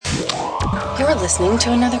You're listening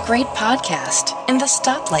to another great podcast in the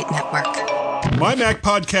Stoplight Network. My Mac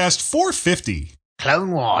Podcast 450.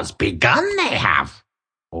 Clone Wars begun, they have.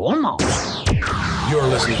 Almost. You're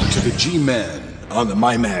listening to the G-Men on the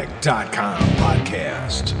MyMac.com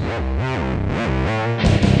podcast.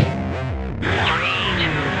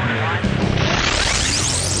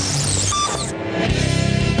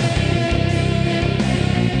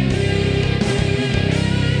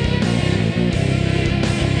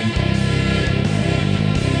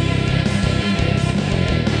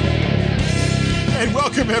 And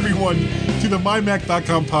welcome, everyone, to the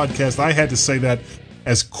MyMac.com podcast. I had to say that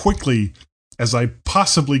as quickly as I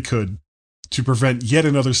possibly could to prevent yet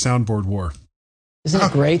another soundboard war. Isn't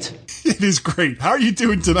it great? It is great. How are you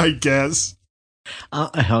doing tonight, Gaz?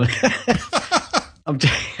 I'm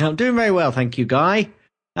doing very well, thank you, Guy.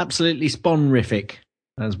 Absolutely spawnific,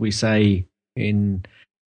 as we say in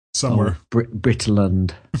Somewhere.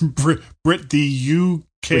 Britland. Brit the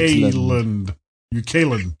UK-land.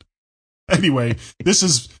 UK-land. Anyway, this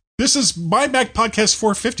is My Mac Podcast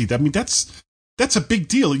 450. I mean, that's a big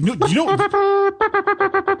deal. Do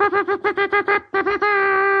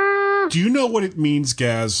you know what it means,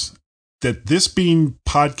 Gaz, that this being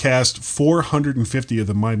podcast 450 of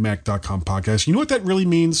the MyMac.com podcast, you know what that really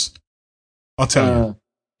means? I'll tell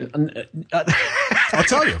you. I'll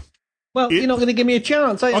tell you. Well, you're not going to give me a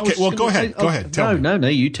chance. Okay, well, go ahead. Go ahead. Tell me. No,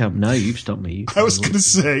 you tell me. No, you've stopped me. I was going to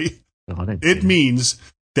say, it means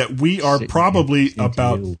that we are probably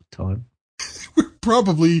about 40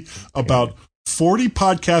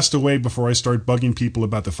 podcasts away before I start bugging people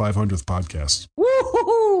about the 500th podcast.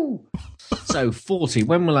 Woohoo! So 40.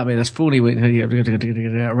 When will that be? That's 40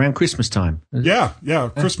 around Christmas time. Yeah.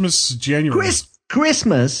 Christmas, January.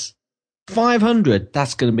 Christmas 500.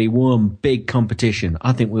 That's going to be one big competition.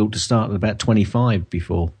 I think we ought to start at about 25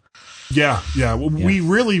 before. Yeah. We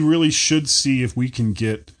really should see if we can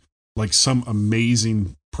get like some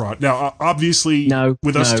amazing product. Now, obviously,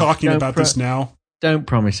 with us talking about this now, don't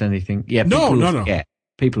promise anything. Yeah, no.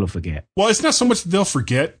 People will forget. Well, it's not so much that they'll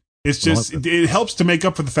forget. It's just it helps to make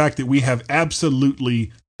up for the fact that we have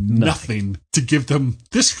absolutely nothing to give them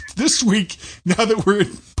this week. Now that we're in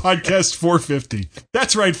podcast 450,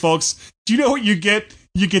 that's right, folks. Do you know what you get?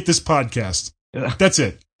 You get this podcast. That's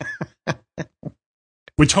it.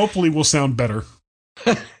 Which hopefully will sound better.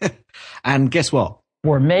 And guess what?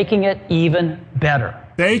 We're making it even better.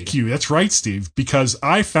 Thank you. That's right, Steve. Because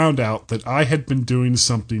I found out that I had been doing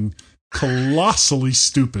something colossally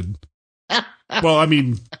stupid. Well, I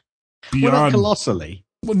mean, beyond... Well, not colossally.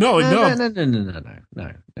 Well, no.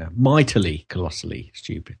 Mightily, colossally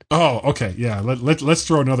stupid. Oh, okay. Yeah. Let's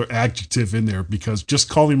throw another adjective in there because just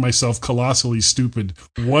calling myself colossally stupid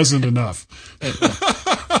wasn't enough.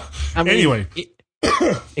 I mean, anyway.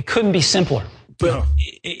 It couldn't be simpler. But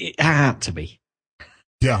it had to be.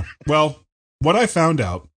 Yeah. Well, what I found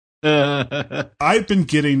out, I've been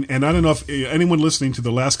getting, and I don't know if anyone listening to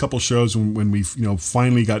the last couple shows when we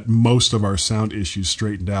finally got most of our sound issues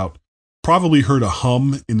straightened out, probably heard a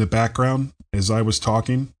hum in the background as I was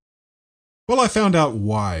talking. Well, I found out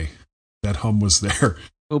why that hum was there.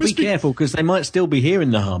 Well, be careful because they might still be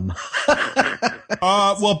hearing the hum.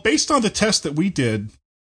 Well, based on the test that we did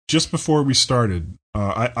just before we started,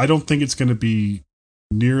 I don't think it's going to be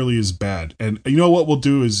nearly as bad. And you know what we'll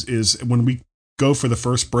do is when we go for the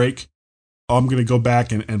first break, I'm going to go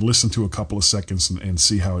back and listen to a couple of seconds and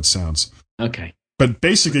see how it sounds. Okay. But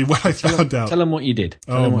basically what I found out... Tell them what you did.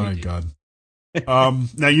 Oh my God.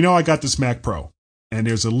 Now, I got this Mac Pro and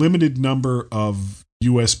there's a limited number of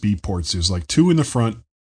USB ports. There's like 2 in the front,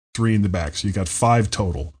 3 in the back. So you got 5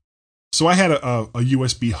 total. So I had a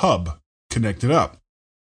USB hub connected up.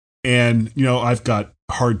 And, I've got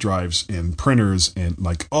hard drives and printers and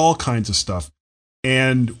like all kinds of stuff.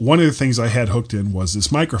 And one of the things I had hooked in was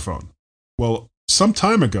this microphone. Well, some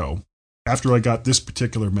time ago, after I got this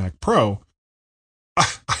particular Mac Pro,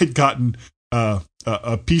 I'd gotten a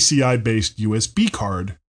PCI-based USB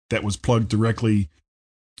card that was plugged directly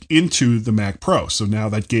into the Mac Pro. So now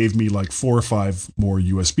that gave me like 4 or 5 more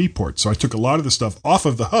USB ports. So I took a lot of the stuff off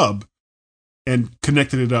of the hub and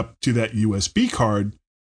connected it up to that USB card.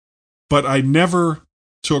 But I never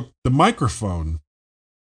took the microphone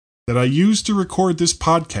that I used to record this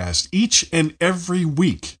podcast each and every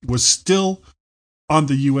week was still on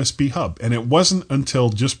the USB hub. And it wasn't until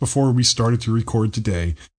just before we started to record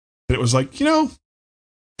today that it was like,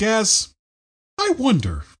 Gaz, I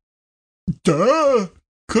wonder,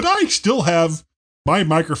 could I still have my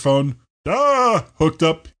microphone hooked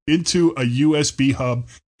up into a USB hub?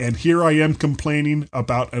 And here I am complaining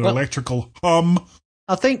about an electrical hum.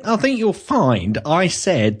 I think you'll find I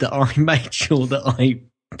said that I made sure that I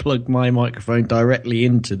plug my microphone directly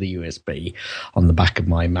into the USB on the back of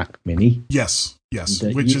my Mac Mini. Yes.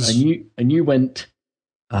 And, Which is you went.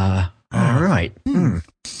 All right.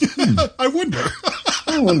 I wonder.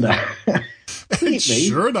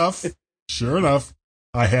 Sure enough,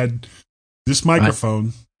 I had this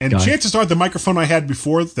microphone, and chances are the microphone I had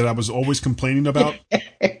before that I was always complaining about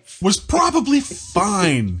was probably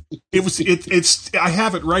fine. It's. I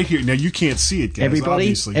have it right here now. You can't see it, guys.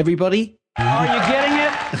 Everybody. Are you getting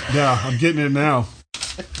it? Yeah, I'm getting it now.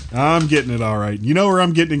 I'm getting it all right. You know where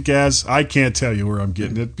I'm getting it, Gaz? I can't tell you where I'm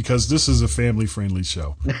getting it because this is a family-friendly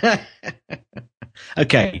show.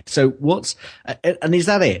 Okay, so what's and is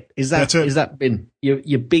that it? That's it. Is that been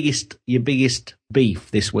your biggest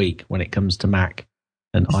beef this week when it comes to Mac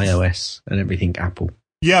and iOS and everything Apple?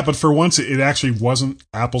 Yeah, but for once, it actually wasn't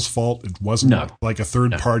Apple's fault. It wasn't like a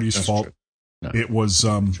third party's fault. True. No, it was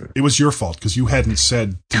your fault because you hadn't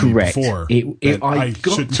said to me before I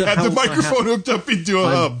should have the microphone hooked up into a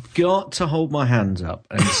hub. I've got to hold my hands up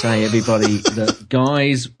and say, everybody, that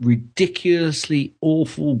Guy's ridiculously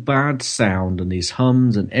awful bad sound and his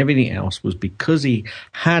hums and everything else was because he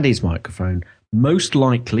had his microphone, most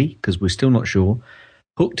likely, because we're still not sure,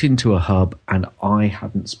 hooked into a hub, and I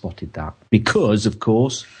hadn't spotted that because, of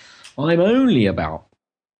course, I'm only about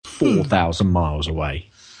 4,000 miles away.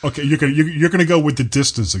 Okay, you're gonna go with the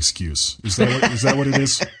distance excuse. Is that what it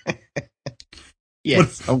is?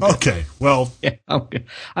 Yes. Okay. Well, yeah, okay.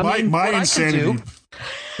 My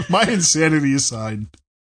insanity aside,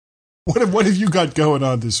 what have you got going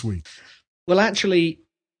on this week? Well, actually,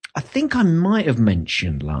 I think I might have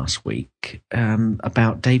mentioned last week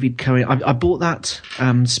about David Cohen. I bought that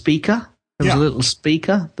speaker. There was a little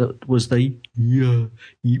speaker that was the VO.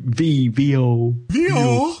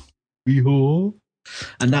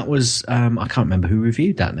 And that was, I can't remember who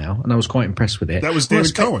reviewed that now, and I was quite impressed with it. That was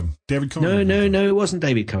David Cohen. David Cohen. No, it wasn't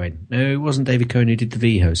David Cohen. No, it wasn't David Cohen who did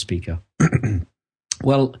the VHO speaker.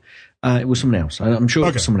 Well, it was someone else. I'm sure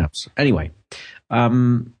it was someone else. Anyway,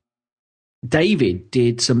 David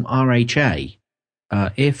did some RHA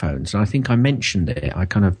earphones, and I think I mentioned it. I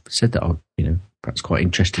kind of said that I'm, perhaps quite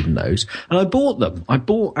interested in those, and I bought them. I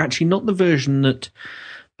bought actually not the version that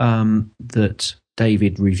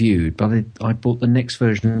David reviewed, but I bought the next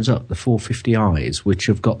versions up, the 450i's, which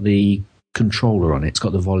have got the controller on it. It's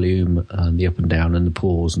got the volume and the up and down and the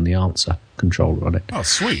pause and the answer controller on it. Oh,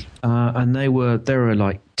 sweet! And they were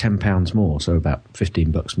like £10 more, so about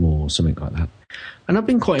 $15 more, or something like that. And I've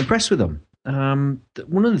been quite impressed with them.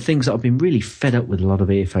 One of the things that I've been really fed up with a lot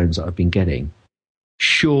of earphones that I've been getting.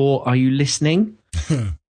 Sure, are you listening?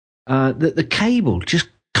 The cable just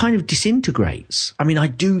kind of disintegrates. I mean, I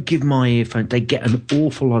do give my earphones, they get an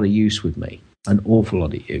awful lot of use with me,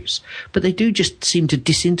 but they do just seem to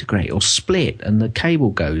disintegrate or split and the cable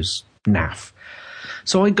goes naff.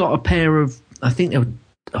 So I got a pair of, I think they were,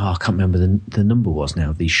 I can't remember the number was now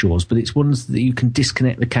of these Shores, but it's ones that you can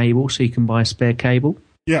disconnect the cable so you can buy a spare cable.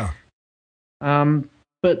 Yeah.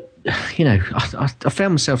 But, I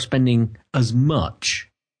found myself spending as much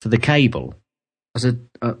for the cable as I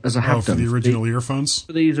have done for the original earphones.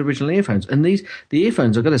 For these original earphones, and the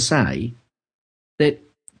earphones, I've got to say that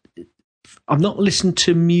I've not listened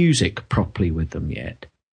to music properly with them yet.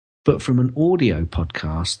 But from an audio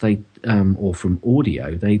podcast, or from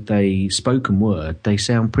audio, they spoken word, they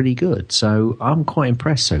sound pretty good. So I'm quite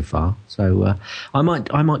impressed so far. So I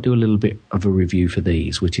might do a little bit of a review for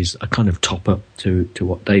these, which is a kind of top up to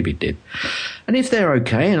what David did. And if they're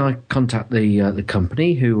okay, and I contact the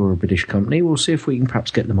company, who are a British company, we'll see if we can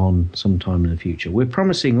perhaps get them on sometime in the future. We're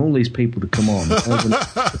promising all these people to come on.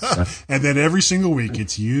 And then every single week,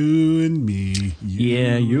 it's you and me.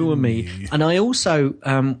 You and me. And I also,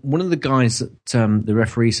 one of the guys at the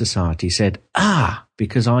Referee Society said,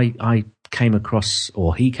 because I came across,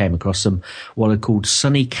 or he came across some what are called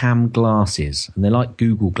Sunnycam glasses, and they're like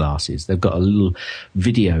Google glasses. They've got a little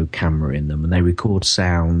video camera in them, and they record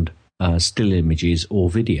sound, still images, or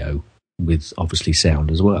video with obviously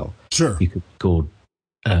sound as well. Sure, you could record,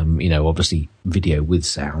 obviously video with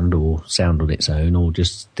sound, or sound on its own, or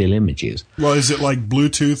just still images. Well, is it like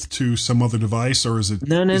Bluetooth to some other device, or is it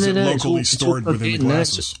locally stored within the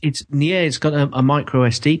glasses? It's got a micro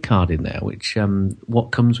SD card in there, which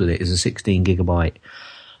what comes with it is a 16 gigabyte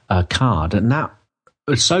card, and that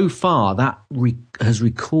so far that has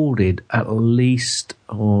recorded at least,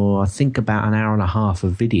 I think, about an hour and a half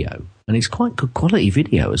of video, and it's quite good quality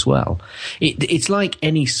video as well. It's like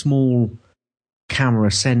any small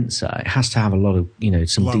camera sensor, it has to have a lot of,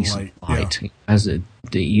 some decent light. Yeah.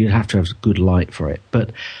 You have to have good light for it.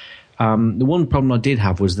 But The one problem I did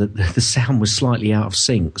have was that the sound was slightly out of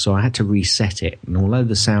sync, so I had to reset it. And although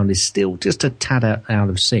the sound is still just a tad out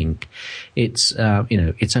of sync, it's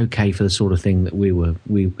it's okay for the sort of thing that we were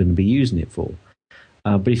going to be using it for.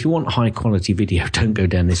 But if you want high quality video, don't go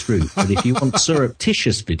down this route. But if you want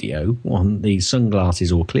surreptitious video on these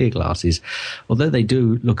sunglasses or clear glasses, although they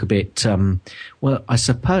do look a bit, well, I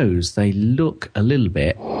suppose they look a little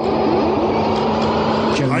bit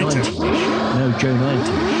Joe 90. No, Joe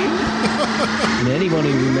 90. And anyone who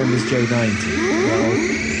remembers Joe 90, well,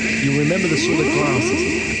 you remember the sort of glasses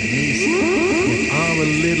he had. And these are a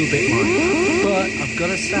little bit like that. But I've got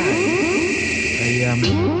to say,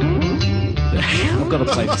 I've got to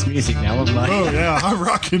play this music now, haven't I? Oh, yeah, I'm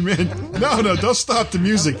rocking, man. No, don't stop the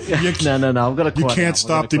music. No, I've got to. You can't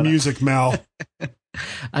stop the music, Mal.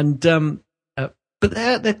 And but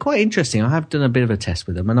they're quite interesting. I have done a bit of a test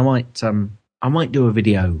with them, and I might do a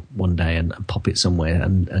video one day and pop it somewhere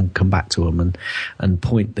and come back to them and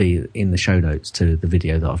point in the show notes to the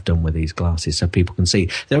video that I've done with these glasses so people can see.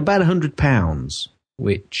 They're about £100,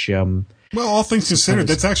 which. Well, all things considered,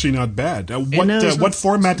 that's actually not bad. What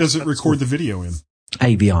format does it record the video in?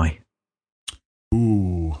 AVI.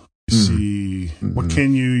 Ooh, see. What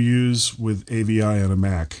can you use with AVI on a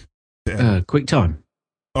Mac? QuickTime.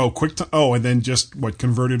 Oh, QuickTime. Oh, and then just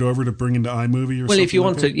convert it over to bring into iMovie or something. Well, if you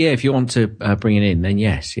want to bring it in, then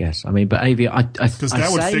yes. I mean, but AVI, because that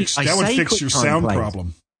would fix your sound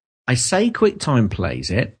problem. I say QuickTime plays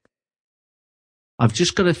it. I've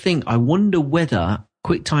just got to think. I wonder whether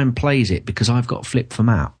QuickTime plays it because I've got Flip for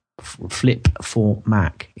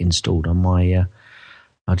Mac installed on my.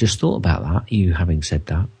 I just thought about that. You having said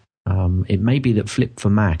that, it may be that Flip for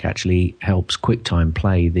Mac actually helps QuickTime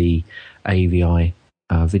play the AVI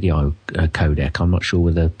video codec. I'm not sure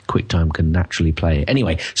whether QuickTime can naturally play it.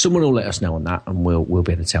 Anyway, someone will let us know on that, and we'll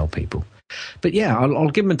be able to tell people. But yeah, I'll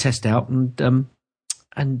give them a test out, and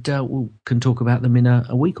we can talk about them in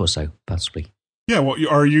a week or so, possibly. Yeah, well,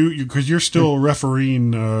 are you because you're still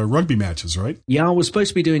refereeing rugby matches, right? Yeah, I was supposed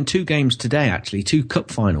to be doing 2 games today, actually, 2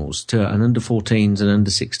 cup finals, to an under-14s and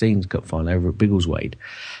under-16s cup final over at Biggleswade.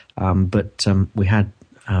 But we had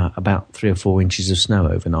about 3 or 4 inches of snow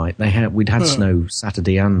overnight. We'd had snow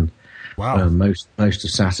Saturday and most of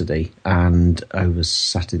Saturday and over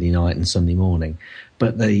Saturday night and Sunday morning.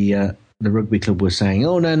 But the rugby club was saying,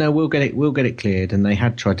 "Oh no, we'll get it cleared," and they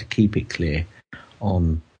had tried to keep it clear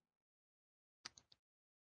on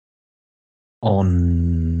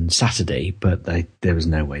Saturday, but there was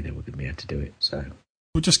no way they were going to be able to do it. So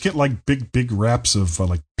we'll just get big wraps of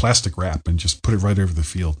plastic wrap and just put it right over the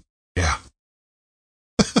field. Yeah.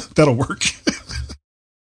 That'll work.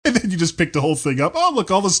 And then you just pick the whole thing up. Oh,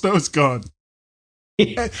 look, all the snow's gone.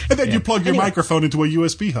 And then you plug your microphone into a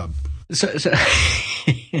USB hub.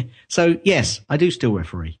 So yes, I do still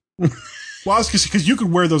referee. Well, I was because you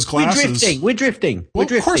could wear those glasses. We're drifting.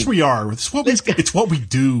 Well, of course we are. It's what we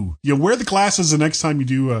do. You wear the glasses the next time you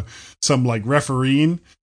do some refereeing.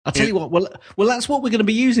 I'll tell you what. Well, that's what we're going to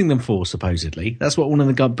be using them for. Supposedly, that's what one of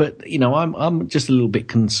the guys. But I'm just a little bit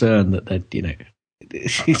concerned that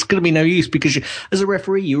it's going to be no use because as a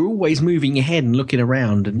referee, you're always moving your head and looking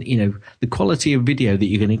around, and the quality of video that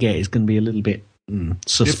you're going to get is going to be a little bit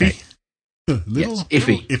suspect.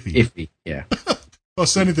 Iffy. Yeah. Well,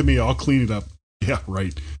 send it to me. I'll clean it up. Yeah,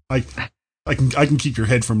 right. I can keep your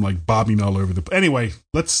head from bobbing all over the. Anyway,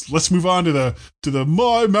 let's move on to the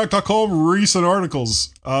mymac.com recent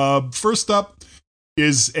articles. First up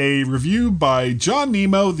is a review by John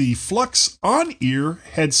Nemo, the Flux On-Ear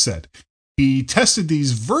headset. He tested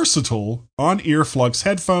these versatile on-ear Flux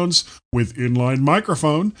headphones with inline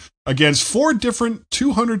microphone against 4 different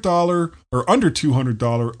 $200 or under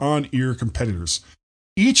 $200 on-ear competitors.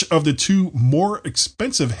 Each of the 2 more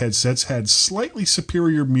expensive headsets had slightly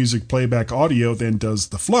superior music playback audio than does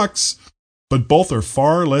the Flux, but both are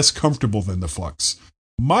far less comfortable than the Flux.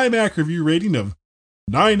 My Mac review rating of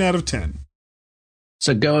 9 out of 10.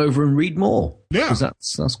 So go over and read more. Yeah.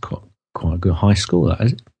 Because that's quite a good high score, that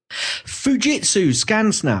is it? Fujitsu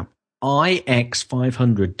ScanSnap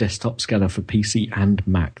IX500 desktop scanner for PC and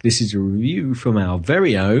Mac. This is a review from our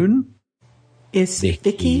very own... It's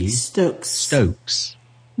Vicky Stokes.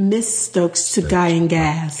 Miss Stokes to Dying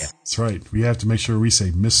Gas. Yeah. That's right. We have to make sure we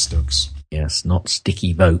say Miss Stokes. Yes, not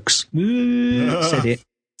Sticky Vokes.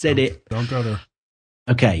 Said it. Don't go there.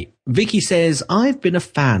 Okay. Vicky says, I've been a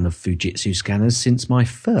fan of Fujitsu scanners since my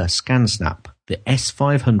first ScanSnap, the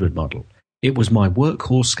S500 model. It was my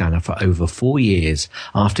workhorse scanner for over 4 years.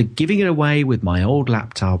 After giving it away with my old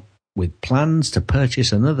laptop, with plans to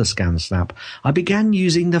purchase another ScanSnap, I began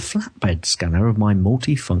using the flatbed scanner of my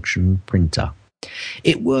multifunction printer.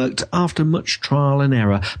 It worked after much trial and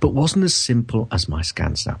error, but wasn't as simple as my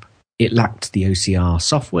ScanSnap. It lacked the OCR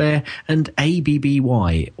software and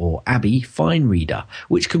ABBY, or ABBY, Fine Reader,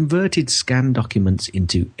 which converted scan documents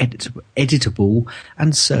into editable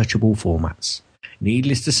and searchable formats.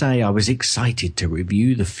 Needless to say, I was excited to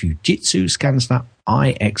review the Fujitsu ScanSnap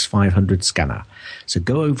IX500 scanner. So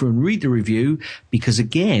go over and read the review, because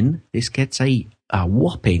again, this gets a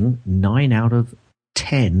whopping 9 out of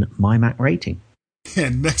 10 MyMac rating.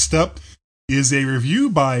 And next up is a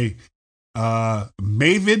review by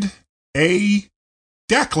Mavid A.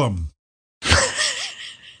 Daclum.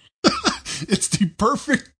 It's the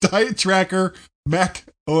perfect diet tracker Mac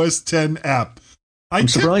OS X app. I'm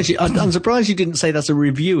surprised you didn't say that's a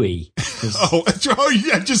reviewee.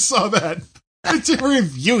 I just saw that. It's a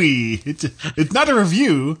reviewee. It's not a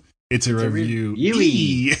review. It's a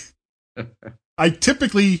reviewee. I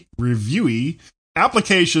typically reviewee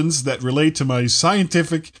applications that relate to my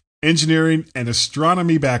scientific, engineering, and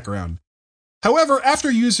astronomy background. However, after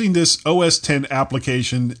using this OS X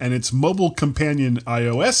application and its mobile companion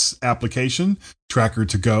iOS application, Tracker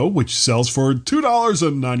to Go, which sells for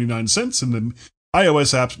 $2.99 in the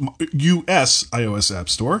US iOS App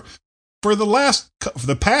Store, for the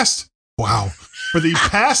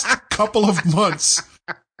past couple of months,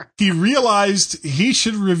 he realized he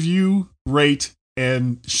should review, rate,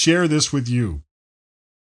 and share this with you.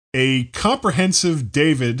 A comprehensive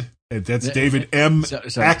David, that's David M.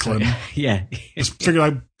 Acklin. Yeah. Just figured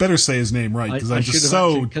I better say his name right, because I'm just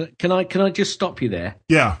so... Can I just stop you there?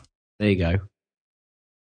 Yeah. There you go.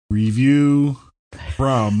 Review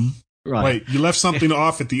from... Right. Wait, you left something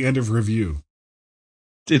off at the end of review.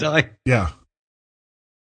 Did I? Yeah.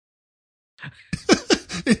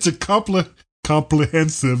 It's a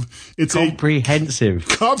comprehensive. It's comprehensive.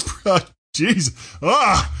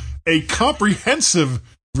 A comprehensive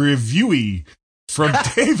reviewee from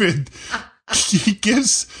David. He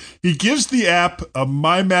gives the app a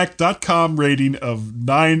mymac.com rating of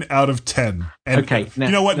 9 out of 10. And okay, now,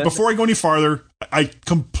 you know what? Before I go any farther, I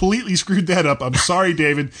completely screwed that up. I'm sorry,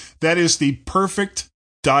 David. That is the perfect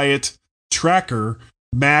diet tracker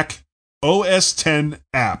Mac OS X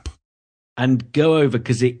app. And go over,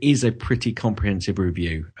 because it is a pretty comprehensive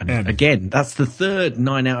review. And again, that's the third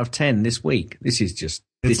 9 out of 10 this week. This is just...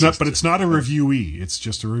 It's not a reviewee. It's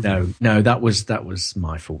just a review. No, that was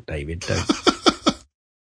my fault, David.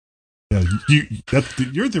 Yeah,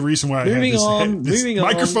 you're the reason why I had this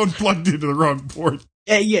microphone plugged into the wrong port.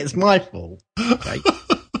 Yeah, it's my fault. Okay.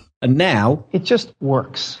 And now... It just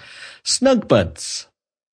works. Snugbuds.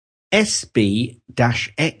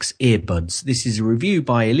 SB-X earbuds. This is a review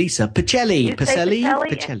by Elisa Pacelli. You say Pacelli,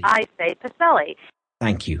 and I say Pacelli.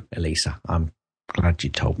 Thank you, Elisa. I'm glad you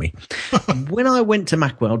told me. When I went to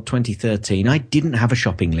Macworld 2013, I didn't have a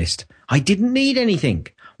shopping list. I didn't need anything.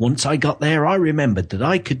 Once I got there, I remembered that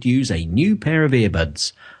I could use a new pair of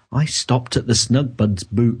earbuds. I stopped at the Snugbuds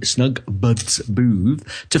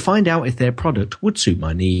booth to find out if their product would suit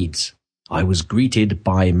my needs. I was greeted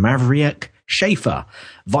by Maverick Schaefer,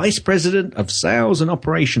 Vice President of Sales and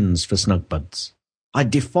Operations for Snugbuds. I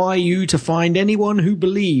defy you to find anyone who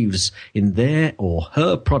believes in their or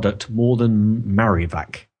her product more than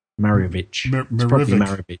Maravich. Maravich.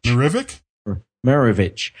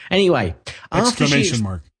 Anyway,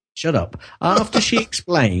 shut up. After she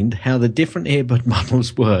explained how the different earbud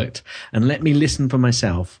models worked and let me listen for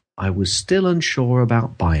myself, I was still unsure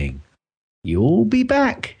about buying. You'll be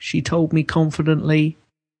back, she told me confidently.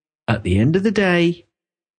 At the end of the day,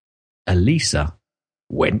 Elisa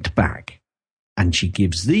went back, and she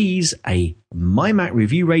gives these a MyMac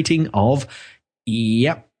review rating of,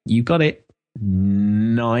 yep, you got it,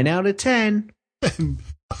 9 out of 10.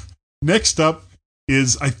 Next up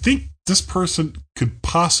is, I think this person could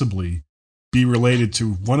possibly be related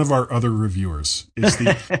to one of our other reviewers. It's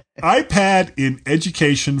the iPad in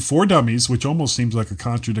Education for Dummies, which almost seems like a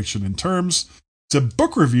contradiction in terms. It's a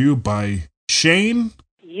book review by Shane.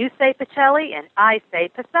 You say Pacelli, and I say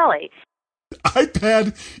Pacelli.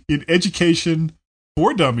 iPad in Education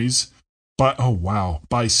for Dummies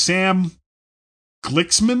by Sam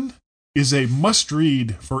Glicksman is a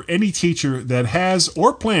must-read for any teacher that has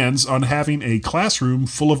or plans on having a classroom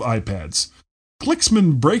full of iPads.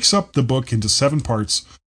 Glicksman breaks up the book into 7 parts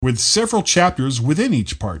with several chapters within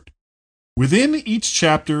each part. Within each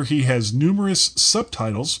chapter, he has numerous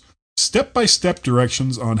subtitles, step-by-step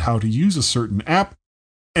directions on how to use a certain app,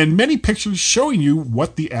 and many pictures showing you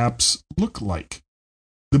what the apps look like.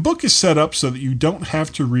 The book is set up so that you don't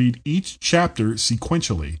have to read each chapter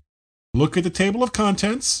sequentially. Look at the table of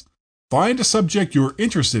contents, find a subject you're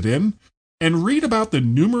interested in, and read about the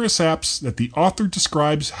numerous apps that the author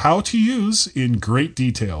describes how to use in great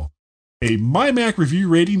detail. A MyMac review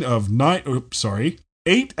rating of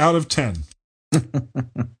 8 out of 10.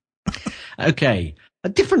 Okay, a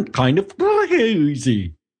different kind of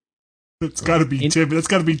crazy. It's got to be Tim. That's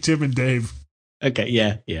got to be Tim and Dave. Okay,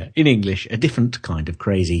 yeah. In English, a different kind of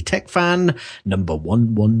crazy. Tech fan number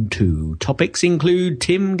 112. Topics include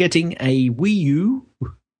Tim getting a Wii U.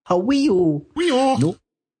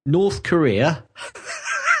 North Korea.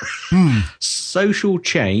 Social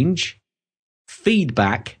change.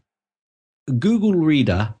 Feedback. Google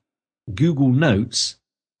Reader. Google Notes.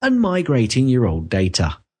 And migrating your old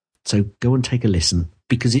data. So go and take a listen,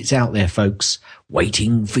 because it's out there, folks,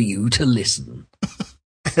 waiting for you to listen.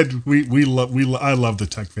 And I love the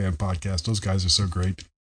Tech Fan podcast. Those guys are so great.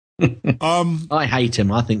 I hate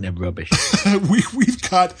them. I think they're rubbish. we've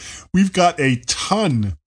got a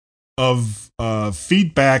ton of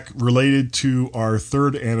feedback related to our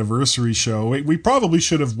 3rd anniversary show. We probably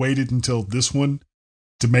should have waited until this one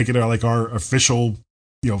to make it like our official,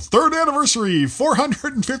 3rd anniversary,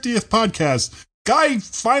 450th podcast. Guy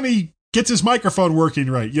finally gets his microphone working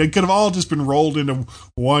right. You could have all just been rolled into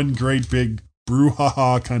one great big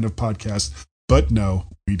brouhaha kind of podcast, but no,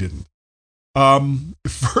 we didn't.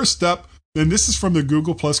 First up, and this is from the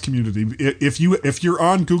Google Plus community. If you're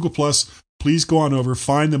on Google Plus, please go on over,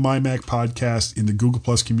 find the MyMac podcast in the Google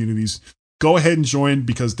Plus communities. Go ahead and join,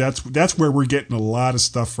 because that's where we're getting a lot of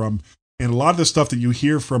stuff from, and a lot of the stuff that you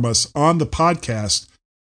hear from us on the podcast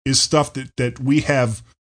is stuff that we have,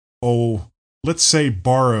 let's say,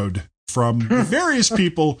 borrowed from various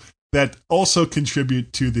people that also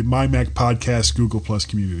contribute to the MyMac podcast Google Plus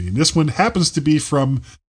community. And this one happens to be from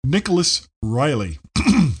Nicholas Riley.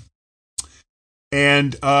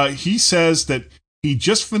 And he says that he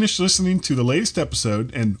just finished listening to the latest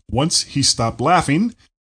episode, and once he stopped laughing,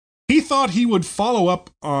 he thought he would follow up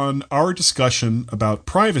on our discussion about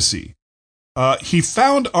privacy. He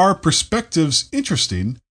found our perspectives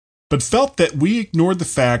interesting, but felt that we ignored the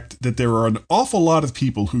fact that there are an awful lot of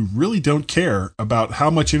people who really don't care about how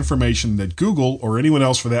much information that Google, or anyone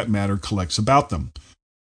else for that matter, collects about them.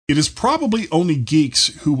 It is probably only geeks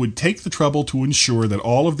who would take the trouble to ensure that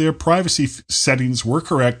all of their privacy settings were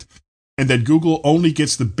correct, and that Google only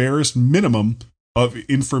gets the barest minimum of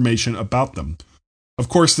information about them. Of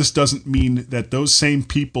course, this doesn't mean that those same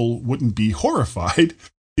people wouldn't be horrified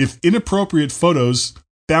if inappropriate photos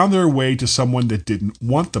found their way to someone that didn't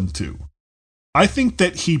want them to. I think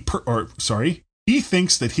that he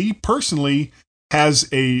thinks that he personally has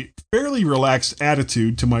a fairly relaxed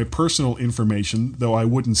attitude to my personal information, though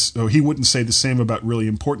he wouldn't say the same about really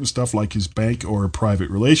important stuff like his bank or private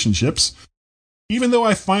relationships. Even though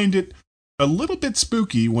I find it a little bit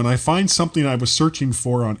spooky when I find something I was searching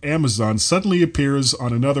for on Amazon suddenly appears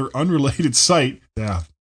on another unrelated site. Yeah,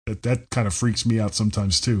 that kind of freaks me out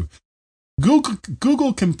sometimes too.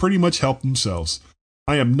 Google can pretty much help themselves.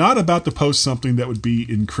 I am not about to post something that would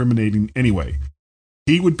be incriminating anyway.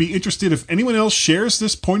 He would be interested if anyone else shares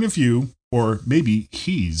this point of view, or maybe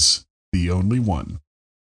he's the only one.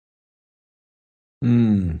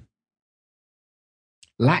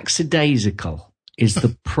 Lackadaisical is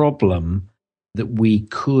the problem that we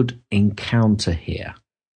could encounter here.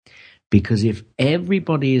 Because if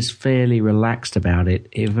everybody is fairly relaxed about it,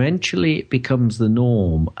 eventually it becomes the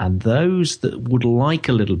norm. And those that would like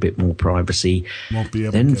a little bit more privacy won't be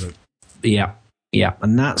able to get it. Yeah.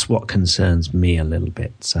 And that's what concerns me a little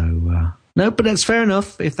bit. So, no, but that's fair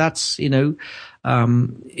enough. If that's, the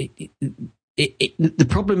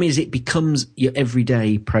problem is it becomes your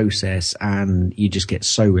everyday process, and you just get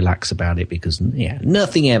so relaxed about it because,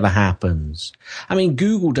 nothing ever happens. I mean,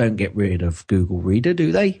 Google don't get rid of Google Reader,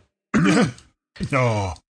 do they?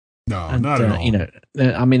 No, not at all.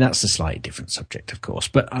 I mean, that's a slightly different subject, of course.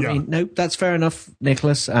 But I mean, no, that's fair enough,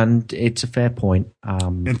 Nicholas, and it's a fair point.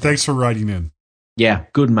 And thanks for writing in. Yeah,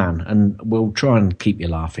 good man. And we'll try and keep you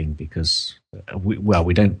laughing because,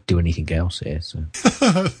 we don't do anything else here. So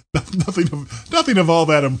nothing of all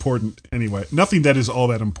that important anyway. Nothing that is all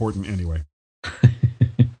that important anyway.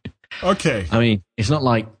 Okay. I mean, it's not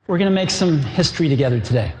like we're going to make some history together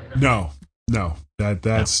today. No.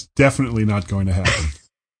 That's definitely not going to happen.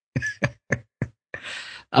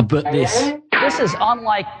 But this is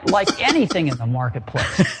unlike anything in the marketplace.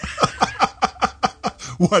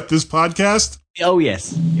 What, this podcast? Oh,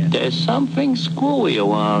 yes. There's something screwy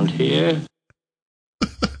around here.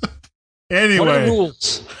 Anyway. What are the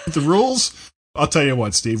rules? The rules? I'll tell you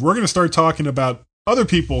what, Steve. We're going to start talking about other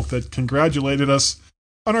people that congratulated us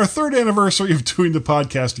on our 3rd anniversary of doing the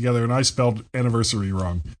podcast together, and I spelled anniversary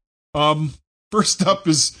wrong. First up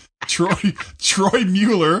is Troy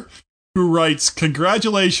Mueller, who writes,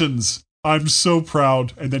 "Congratulations. I'm so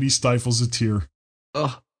proud." And then he stifles a tear.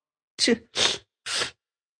 Oh.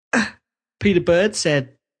 Peter Bird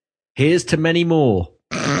said, "Here's to many more."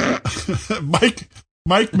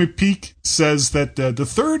 Mike McPeak says that the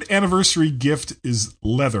third anniversary gift is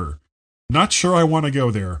leather. Not sure I want to go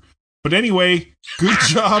there. But anyway, good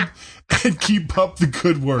job and keep up the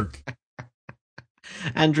good work.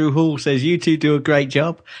 Andrew Hall says, "You two do a great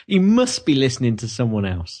job. He must be listening to someone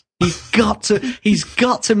else. He's got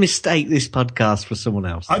to mistake this podcast for someone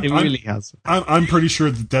else. He really has." I'm pretty sure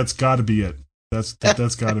that's got to be it. That's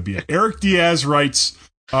got to be it. Eric Diaz writes,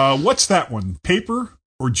 "What's that one? Paper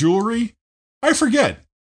or jewelry? I forget."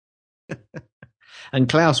 And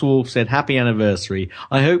Klaus Wolf said, "Happy anniversary.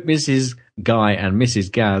 I hope Mrs. Guy and Mrs.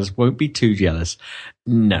 Gaz won't be too jealous."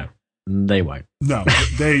 No, they won't. No,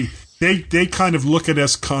 they kind of look at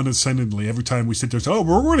us condescendingly every time we sit there. So,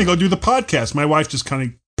 we're going to go do the podcast. My wife just kind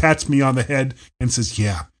of pats me on the head and says,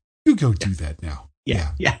 "Yeah, you go do that now."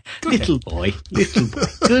 Yeah. Little boy.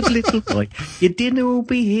 Good little boy. Your dinner will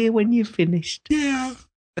be here when you're finished. Yeah.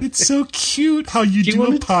 It's so cute how you do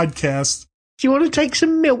a podcast. Do you want to take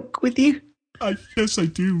some milk with you? Yes, I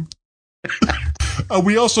do.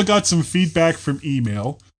 We also got some feedback from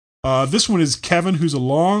email. This one is Kevin, who's a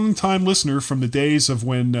long-time listener from the days of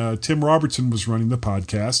when Tim Robertson was running the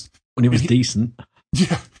podcast. When he was decent.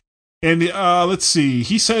 Yeah. And let's see.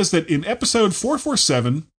 He says that in episode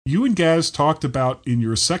 447, you and Gaz talked about, in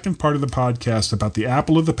your second part of the podcast, about the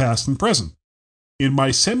Apple of the past and present. In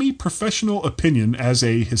my semi-professional opinion as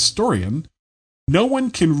a historian, no one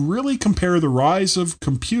can really compare the rise of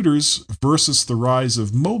computers versus the rise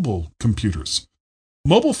of mobile computers.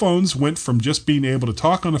 Mobile phones went from just being able to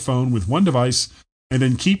talk on a phone with one device and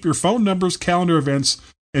then keep your phone numbers, calendar events,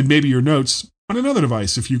 and maybe your notes on another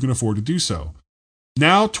device if you can afford to do so.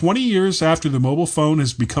 Now, 20 years after the mobile phone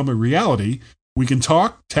has become a reality, we can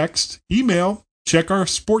talk, text, email, check our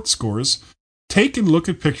sports scores, take and look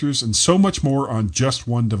at pictures, and so much more on just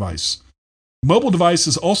one device. Mobile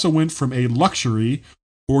devices also went from a luxury,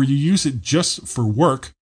 or you use it just for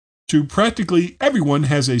work, to practically everyone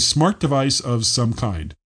has a smart device of some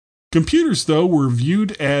kind. Computers, though, were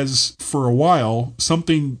viewed as, for a while,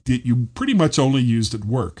 something that you pretty much only used at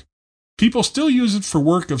work. People still use it for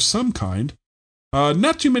work of some kind.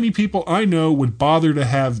 Not too many people I know would bother to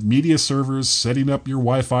have media servers setting up your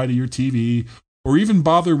Wi-Fi to your TV, or even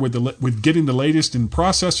bother with getting the latest in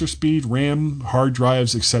processor speed, RAM, hard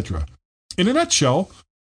drives, etc. In a nutshell,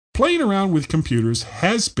 playing around with computers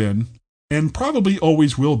has been, and probably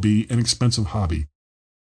always will be, an expensive hobby.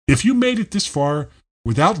 If you made it this far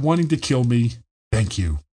without wanting to kill me, thank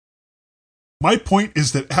you. My point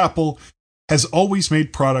is that Apple has always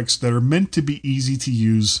made products that are meant to be easy to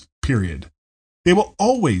use, period. They will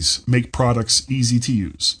always make products easy to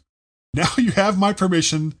use. Now you have my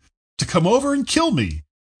permission to come over and kill me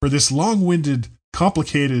for this long-winded,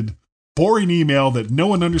 complicated, boring email that no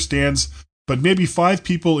one understands, but maybe 5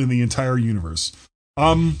 people in the entire universe.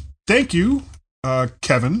 Thank you,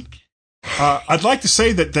 Kevin. I'd like to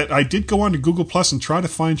say that I did go on to Google Plus and try to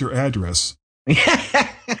find your address.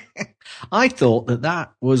 I thought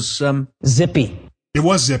that was Zippy. It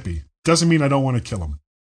was Zippy. Doesn't mean I don't want to kill him.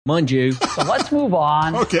 Mind you. So let's move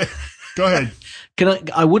on. Okay, go ahead.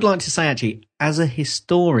 I would like to say, actually, as a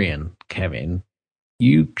historian, Kevin,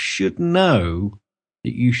 you should know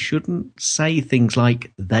that you shouldn't say things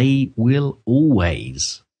like, "they will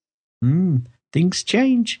always." Things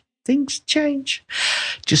change.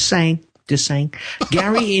 Just saying.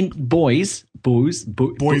 Gary in Boise. Boise.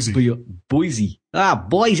 Boise.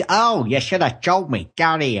 Oh, you should have told me.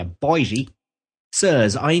 Gary in Boise.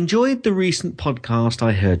 Sirs, I enjoyed the recent podcast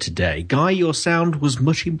I heard today. Guy, your sound was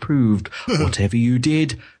much improved. Whatever you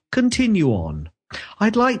did, continue on.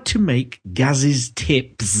 I'd like to make Gaz's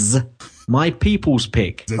tips my people's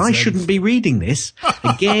pick. I shouldn't be reading this.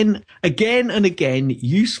 Again and again,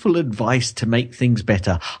 useful advice to make things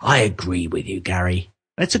better. I agree with you, Gary.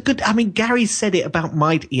 It's a good, Gary said it about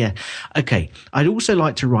yeah. Okay. I'd also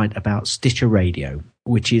like to write about Stitcher Radio,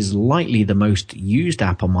 which is likely the most used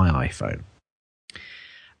app on my iPhone.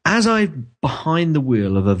 As I'm behind the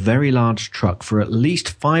wheel of a very large truck for at least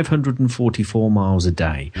 544 miles a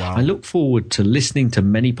day, wow. I look forward to listening to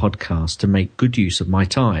many podcasts to make good use of my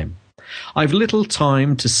time. I've little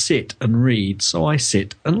time to sit and read, so I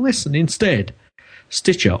sit and listen instead.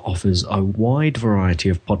 Stitcher offers a wide variety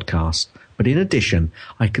of podcasts, but in addition,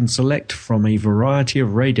 I can select from a variety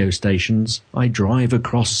of radio stations. I drive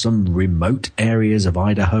across some remote areas of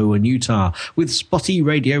Idaho and Utah with spotty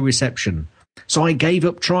radio reception. So I gave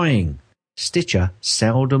up trying. Stitcher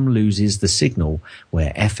seldom loses the signal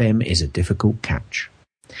where FM is a difficult catch.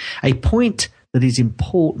 A point that is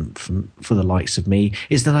important for the likes of me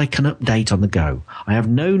is that I can update on the go. I have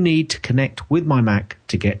no need to connect with my Mac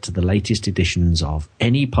to get to the latest editions of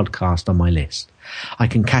any podcast on my list. I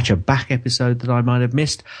can catch a back episode that I might have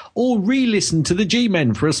missed or re-listen to the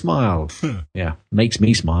G-Men for a smile. Yeah, makes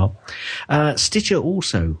me smile. Stitcher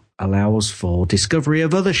also allows for discovery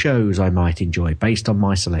of other shows I might enjoy based on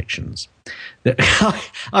my selections.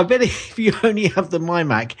 I bet if you only have the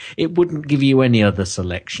MyMac, it wouldn't give you any other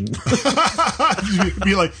selection. You'd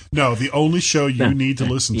be like, no, the only show you need to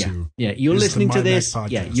listen to. Yeah, you're listening to this.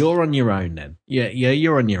 Podcast. Yeah, you're on your own then. Yeah,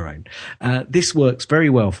 you're on your own. This works very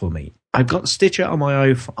well for me. I've got Stitcher on my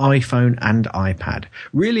iPhone and iPad.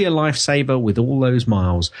 Really a lifesaver with all those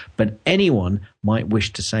miles, but anyone might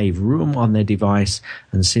wish to save room on their device,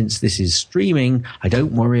 and since this is streaming, I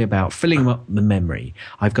don't worry about filling up the memory.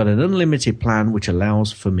 I've got an unlimited plan which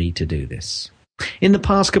allows for me to do this. In the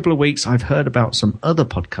past couple of weeks, I've heard about some other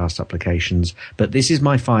podcast applications, but this is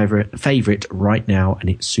my favorite right now, and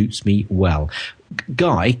it suits me well.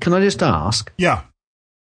 Guy, can I just ask? Yeah.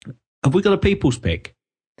 Have we got a people's pick?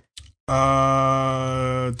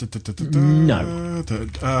 No.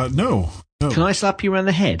 No. Can I slap you around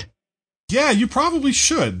the head? Yeah, you probably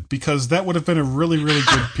should, because that would have been a really, really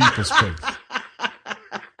good people's pick.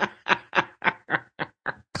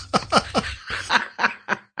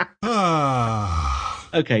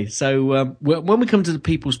 Okay, so when we come to the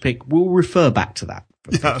people's pick, we'll refer back to that.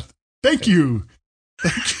 Yeah. Thank you.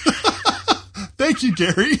 Thank you,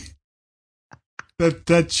 Gary.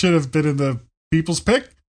 That should have been in the people's pick.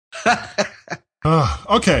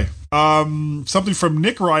 Okay. Something from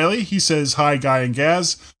Nick Riley. He says, "Hi, Guy and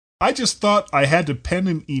Gaz. I just thought I had to pen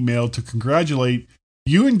an email to congratulate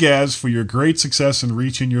you and Gaz for your great success in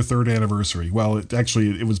reaching your 3rd anniversary." Well,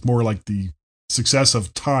 it was more like the success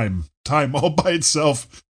of time all by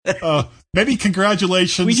itself. Many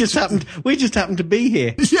congratulations. We just happened to be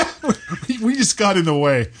here. Yeah, we just got in the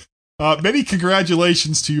way. Many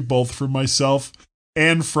congratulations to you both from myself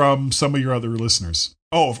and from some of your other listeners.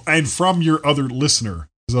 Oh, and from your other listener.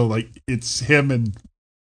 So, like, it's him and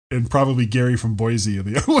probably Gary from Boise and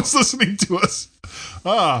the other ones listening to us.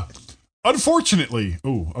 Unfortunately,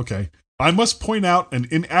 I must point out an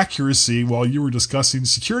inaccuracy while you were discussing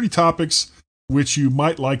security topics, which you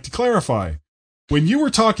might like to clarify. When you were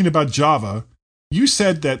talking about Java, you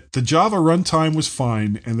said that the Java runtime was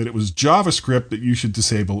fine and that it was JavaScript that you should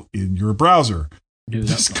disable in your browser.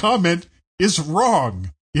 This comment is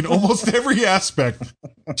wrong in almost every aspect.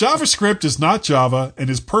 JavaScript is not Java and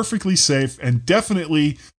is perfectly safe and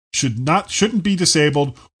definitely shouldn't be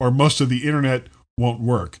disabled, or most of the internet won't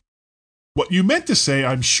work. What you meant to say,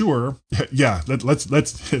 I'm sure, yeah,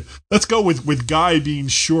 let's go with Guy being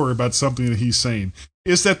sure about something that he's saying,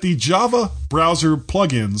 is that the Java browser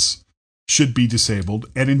plugins should be disabled,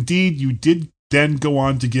 and indeed you did then go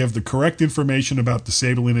on to give the correct information about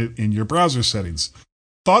disabling it in your browser settings.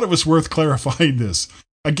 Thought it was worth clarifying this.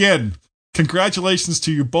 Again, congratulations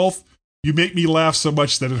to you both. You make me laugh so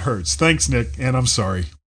much that it hurts. Thanks, Nick, and I'm sorry.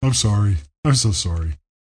 I'm sorry. I'm so sorry.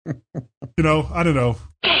 I don't know.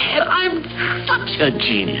 I'm such a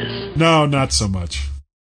genius. No, not so much.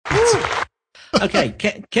 Okay,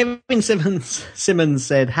 Kevin Simmons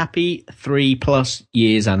said, "Happy 3+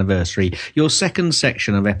 years anniversary. Your second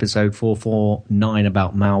section of episode 449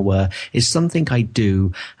 about malware is something I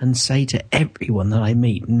do and say to everyone that I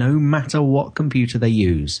meet, no matter what computer they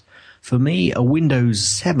use. For me, a Windows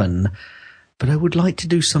 7, but I would like to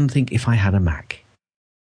do something if I had a Mac.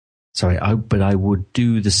 Sorry, but I would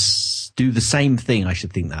do the same thing. I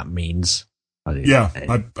should think that means." I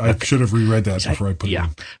should have reread that before I put it in.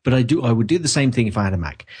 But I would do the same thing if I had a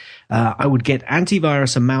Mac. I would get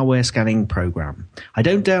antivirus and malware scanning program. I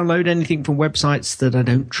don't download anything from websites that I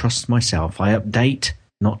don't trust myself. I update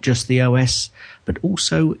not just the OS, but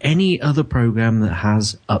also any other program that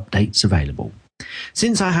has updates available.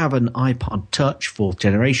 Since I have an iPod Touch 4th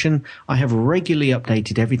generation, I have regularly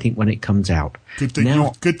updated everything when it comes out. Good thing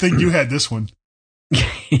you had this one.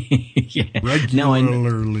 Yeah.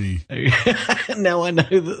 Regularly. Now I know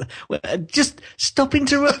that. Well, just stop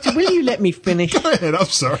interrupting. Will you let me finish? Go ahead. I'm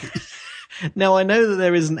sorry. Now I know that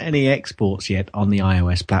there isn't any exports yet on the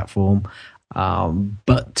iOS platform,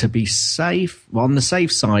 but to be safe, on the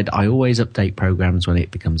safe side, I always update programs when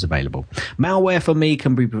it becomes available. Malware for me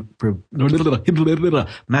can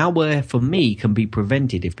be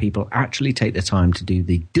prevented if people actually take the time to do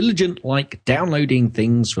the diligent, like downloading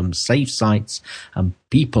things from safe sites and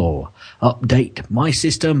people. Update my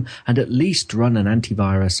system and at least run an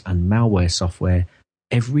antivirus and malware software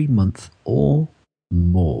every month or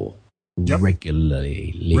more. Yep.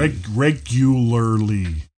 Regularly.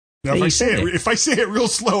 Regularly. Now, if I say it real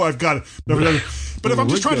slow, I've got it. No, but if I'm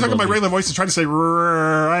just trying to talk in my regular voice and trying to say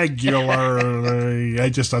regular,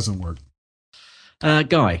 it just doesn't work.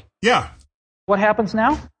 Guy. Yeah. What happens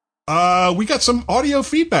now? We got some audio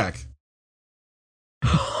feedback.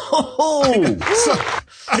 I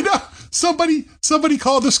know. Somebody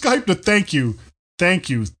called the Skype to thank you.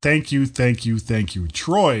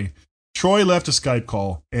 Troy left a Skype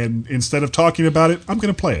call, and instead of talking about it, I'm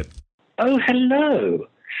going to play it. Oh, hello.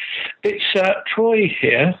 It's Troy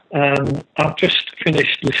here. I've just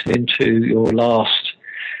finished listening to your last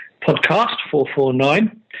podcast,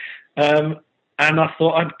 449, and I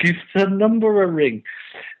thought I'd give the number a ring.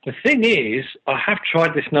 The thing is, I have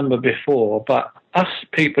tried this number before, but us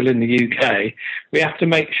people in the UK, we have to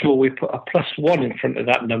make sure we put a +1 in front of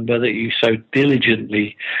that number that you so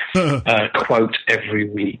diligently quote every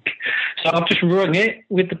week. So I've just rung it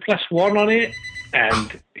with the +1 on it,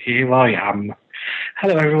 and here I am.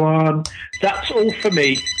 Hello, everyone. That's all for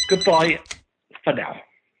me. Goodbye for now.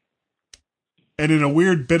 And in a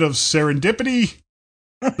weird bit of serendipity,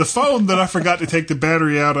 the phone that I forgot to take the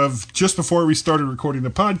battery out of just before we started recording the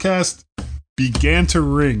podcast began to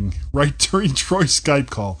ring right during Troy's Skype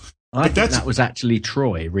call. I think that was actually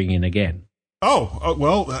Troy ringing again. Oh,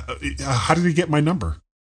 well, how did he get my number?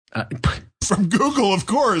 From Google, of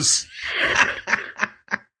course.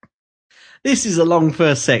 This is a long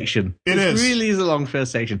first section. It really is a long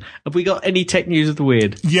first section. Have we got any tech news of the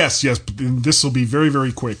weird? Yes. This will be very,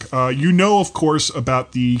 very quick. You know, of course,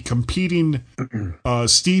 about the competing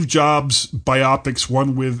Steve Jobs biopics,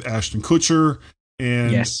 one with Ashton Kutcher.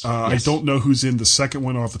 And yes. I don't know who's in the second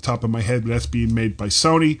one off the top of my head, but that's being made by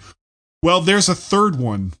Sony. Well, there's a third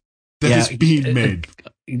one that is being made.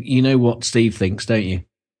 You know what Steve thinks, don't you?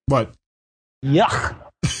 What? Yuck.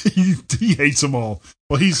 he hates them all.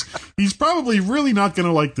 Well, he's probably really not going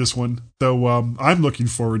to like this one, though. I'm looking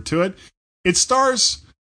forward to it. It stars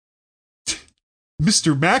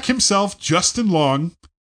Mr. Mac himself, Justin Long,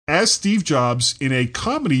 as Steve Jobs in a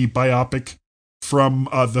comedy biopic from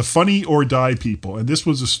the Funny or Die people, and this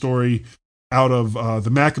was a story out of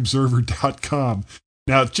the MacObserver.com.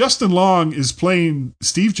 Now, Justin Long is playing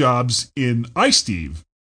Steve Jobs in I, Steve,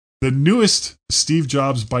 the newest Steve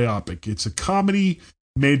Jobs biopic. It's a comedy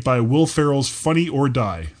made by Will Ferrell's Funny or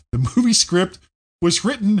Die. The movie script was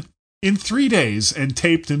written in 3 days and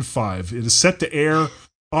taped in 5. It is set to air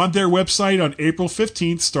on their website on April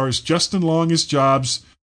 15th. Stars Justin Long as Jobs,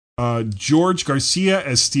 George Garcia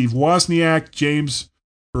as Steve Wozniak, James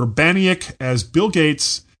Urbaniak as Bill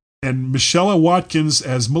Gates, and Michelle Watkins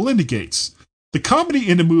as Melinda Gates. The comedy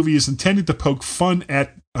in the movie is intended to poke fun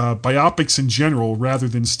at biopics in general rather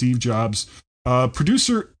than Steve Jobs.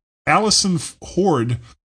 Producer Allison Horde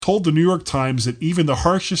told the New York Times that even the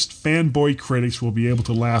harshest fanboy critics will be able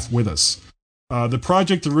to laugh with us. The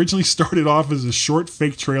project originally started off as a short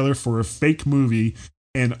fake trailer for a fake movie,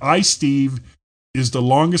 and I, Steve is the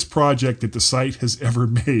longest project that the site has ever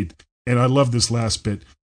made. And I love this last bit.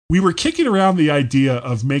 We were kicking around the idea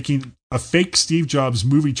of making a fake Steve Jobs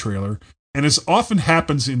movie trailer, and as often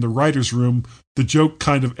happens in the writer's room, the joke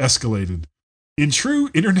kind of escalated. In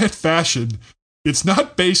true internet fashion, it's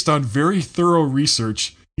not based on very thorough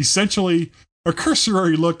research, essentially a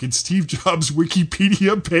cursory look at Steve Jobs'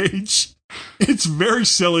 Wikipedia page. It's very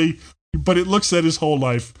silly, but it looks at his whole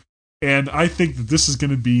life, and I think that this is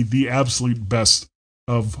going to be the absolute best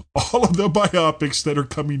of all of the biopics that are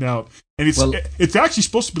coming out. And it's actually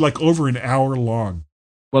supposed to be like over an hour long.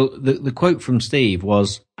 Well, the quote from Steve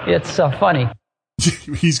was, "It's funny."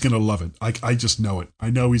 He's going to love it. I just know it. I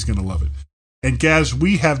know he's going to love it. And Gaz,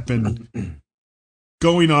 we have been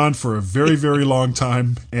going on for a very, very long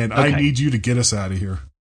time, and okay. I need you to get us out of here.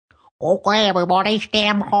 Okay, everybody,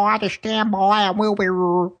 stand by, and we'll be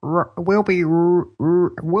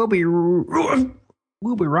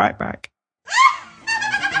right back.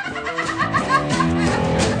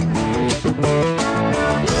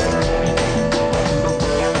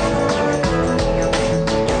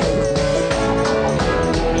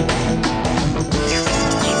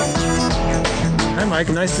 Hi, Mike.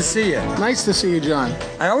 Nice to see you. Nice to see you, John.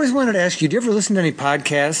 I always wanted to ask you, do you ever listen to any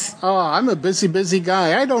podcasts? Oh, I'm a busy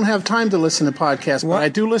guy. I don't have time to listen to podcasts, but I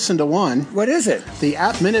do listen to one. What is it? The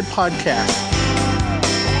App Minute Podcast.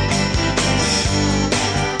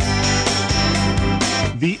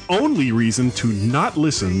 The only reason to not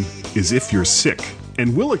listen is if you're sick,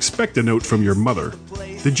 and we'll expect a note from your mother.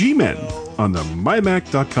 The G-Men on the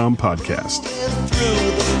MyMac.com podcast.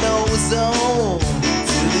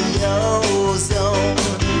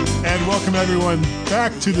 And welcome everyone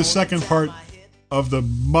back to the second part of the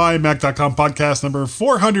MyMac.com podcast, number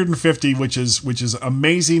 450, which is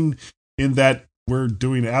amazing in that we're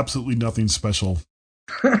doing absolutely nothing special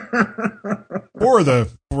for the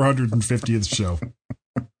 450th show.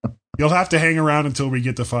 You'll have to hang around until we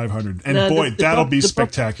get to 500. And that'll be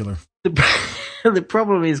spectacular. The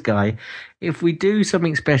problem is, Guy, if we do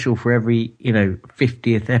something special for every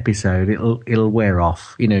 50th episode, it'll wear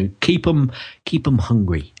off. Keep them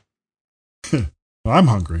hungry. I'm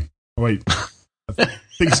hungry. Oh, wait, I think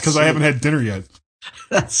it's because I haven't had dinner yet.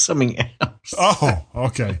 That's something else. Oh,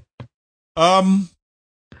 okay.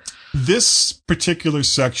 This particular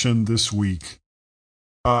section this week,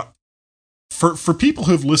 for people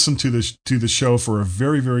who've listened to the show for a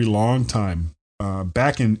very, very long time.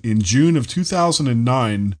 Back in June of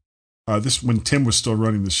 2009, this when Tim was still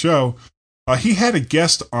running the show, he had a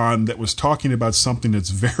guest on that was talking about something that's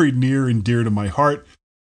very near and dear to my heart.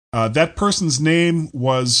 That person's name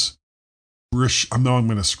was I know I'm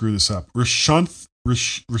going to screw this up. Rashantha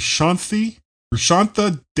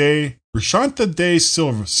de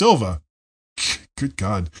Silva. Good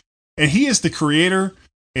God! And he is the creator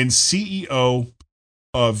and CEO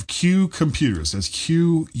of Q Computers. That's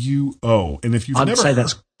QUO. And if you've I'd never say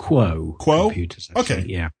that's Quo Computers. Actually. Okay.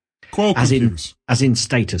 Yeah. Quo Computers. As in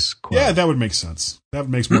status quo. Yeah, that would make sense. That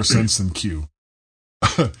makes more sense than Q.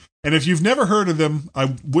 And if you've never heard of them,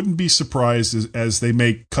 I wouldn't be surprised as they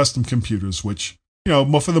make custom computers, which,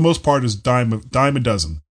 for the most part is dime a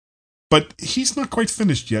dozen. But he's not quite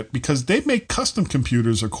finished yet because they make custom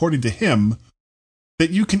computers, according to him,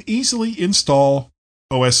 that you can easily install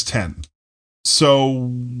OS X.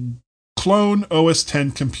 So clone OS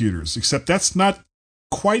X computers, except that's not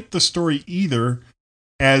quite the story either,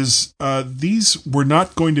 as these were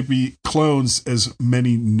not going to be clones as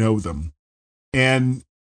many know them. And,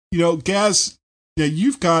 Gaz,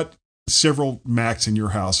 you've got several Macs in your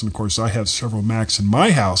house, and of course I have several Macs in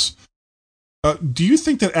my house. Do you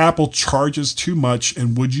think that Apple charges too much,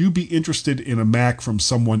 and would you be interested in a Mac from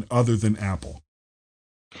someone other than Apple?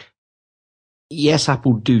 Yes,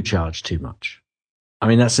 Apple do charge too much. I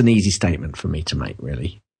mean, that's an easy statement for me to make,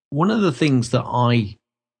 really. One of the things that I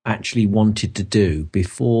actually wanted to do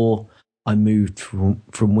before I moved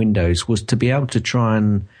from Windows was to be able to try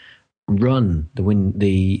and run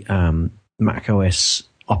the Mac OS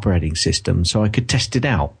operating system so I could test it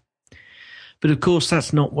out. But of course,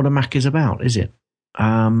 that's not what a Mac is about, is it?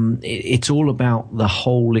 It's all about the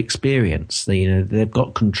whole experience. They've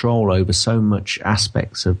got control over so much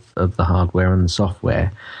aspects of the hardware and the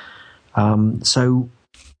software. So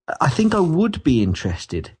I think I would be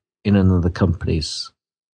interested in another company's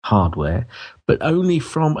hardware, but only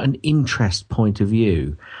from an interest point of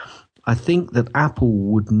view. I think that Apple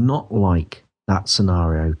would not like that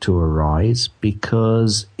scenario to arise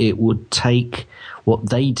because it would take what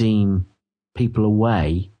they deem people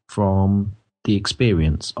away from the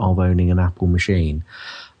experience of owning an Apple machine.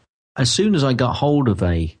 As soon as I got hold of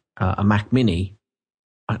a Mac Mini,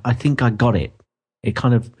 I think I got it. It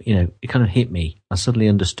kind of hit me. I suddenly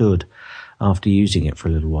understood after using it for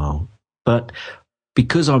a little while. But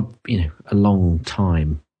because I've, a long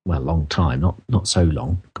time, not so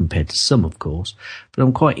long compared to some, of course, but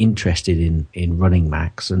I'm quite interested in running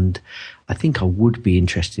Macs, and I think I would be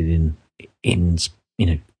interested in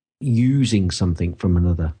using something from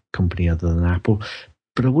another company other than Apple,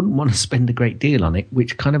 but I wouldn't want to spend a great deal on it,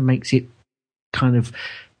 which kind of makes it kind of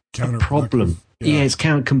a problem. Yeah, it's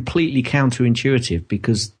completely counterintuitive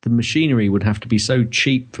because the machinery would have to be so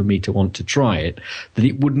cheap for me to want to try it that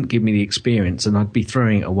it wouldn't give me the experience, and I'd be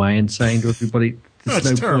throwing it away and saying to everybody,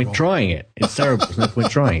 there's no point trying it. It's terrible. There's no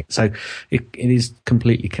point trying it. So it is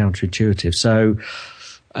completely counterintuitive. So,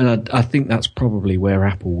 and I think that's probably where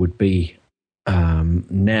Apple would be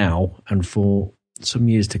now and for some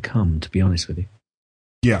years to come, to be honest with you.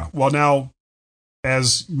 Yeah. Well, now,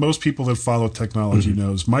 as most people that follow technology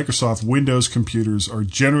knows, Microsoft Windows computers are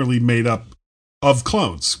generally made up of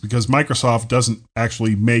clones because Microsoft doesn't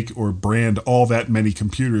actually make or brand all that many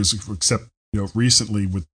computers, except recently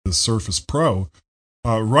with the Surface Pro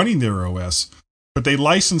running their OS. But they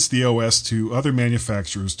license the OS to other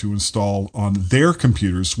manufacturers to install on their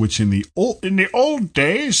computers, which in the old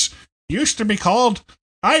days used to be called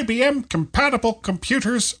IBM compatible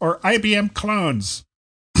computers or IBM clones.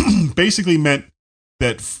 Basically meant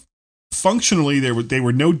that functionally they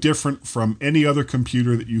were no different from any other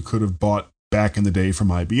computer that you could have bought back in the day from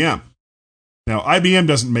IBM. Now, IBM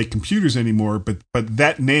doesn't make computers anymore, but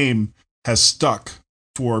that name has stuck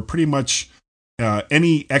for pretty much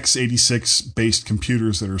any x86 based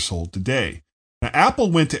computers that are sold today. Now,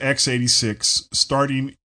 Apple went to x86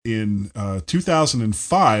 starting in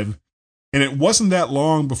 2005, and it wasn't that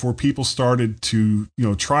long before people started to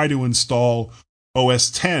try to install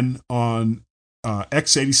OS X on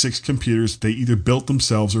x86 computers they either built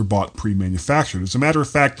themselves or bought pre-manufactured. As a matter of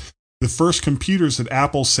fact, the first computers that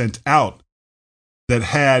Apple sent out that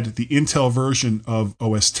had the Intel version of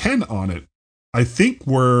OS X on it, I think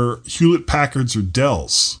were Hewlett-Packards or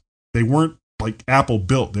Dells. They weren't like Apple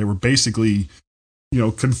built. They were basically,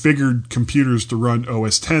 configured computers to run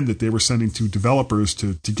OS X that they were sending to developers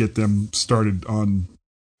to get them started on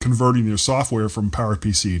converting their software from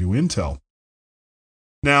PowerPC to Intel.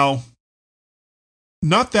 Now,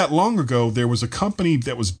 not that long ago, there was a company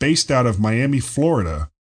that was based out of Miami, Florida,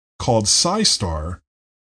 called SciStar,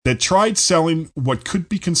 that tried selling what could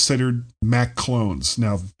be considered Mac clones.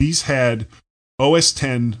 Now, these had OS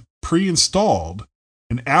X pre-installed,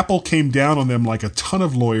 and Apple came down on them like a ton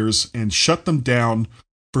of lawyers and shut them down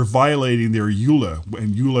for violating their EULA,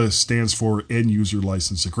 and EULA stands for End User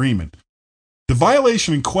License Agreement. The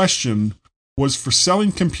violation in question was for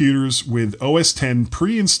selling computers with OS X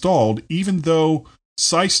pre-installed, even though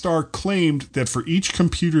SciStar claimed that for each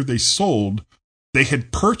computer they sold, they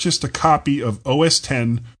had purchased a copy of OS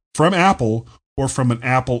X from Apple or from an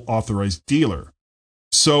Apple authorized dealer.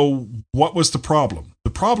 So what was the problem?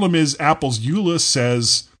 The problem is Apple's EULA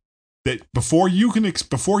says that before you can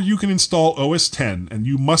install OS X, and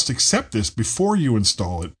you must accept this before you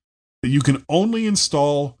install it, that you can only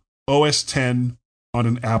install OS X on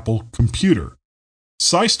an Apple computer.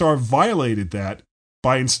 SciStar violated that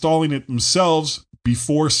by installing it themselves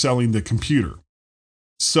before selling the computer.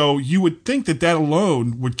 So you would think that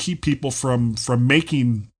alone would keep people from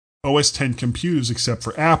making OS X computers except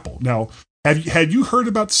for Apple. Now, had you heard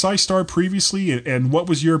about SciStar previously, and what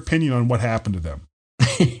was your opinion on what happened to them?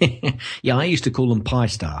 Yeah, I used to call them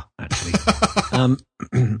PiStar, actually.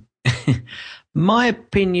 My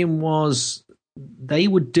opinion was they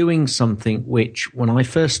were doing something which, when I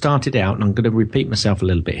first started out, and I'm going to repeat myself a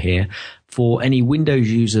little bit here, for any Windows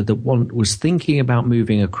user that was thinking about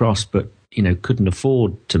moving across but couldn't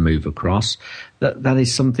afford to move across, that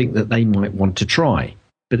is something that they might want to try.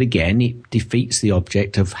 But again, it defeats the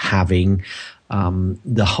object of having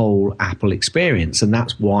the whole Apple experience. And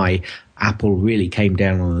that's why Apple really came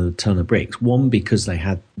down on a ton of bricks. One, because they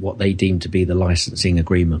had what they deemed to be the licensing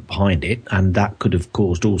agreement behind it, and that could have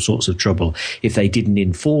caused all sorts of trouble if they didn't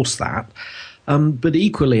enforce that. But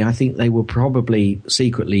equally, I think they were probably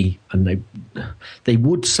secretly, and they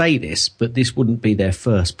would say this, but this wouldn't be their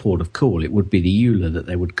first port of call. It would be the EULA that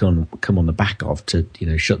they would come on the back of to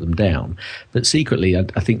shut them down. But secretly,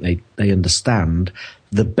 I think they understand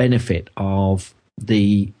the benefit of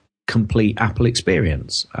the complete Apple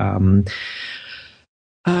experience. My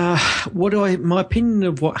opinion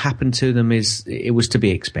of what happened to them is it was to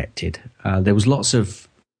be expected. There was lots of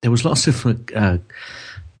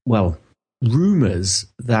rumors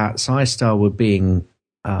that SciStar were being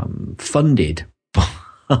funded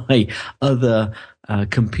by other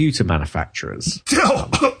computer manufacturers.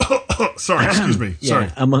 Sorry, excuse me. Sorry.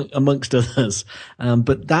 Yeah, amongst others.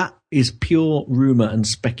 But that is pure rumor and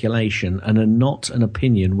speculation, and not an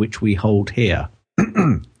opinion which we hold here.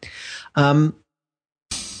 No.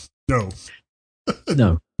 No.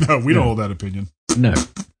 No, we don't hold that opinion. No.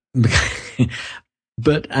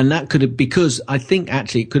 And that could have, because I think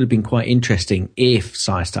actually it could have been quite interesting if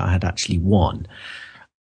SciStar had actually won.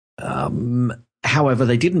 However,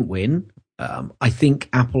 they didn't win. I think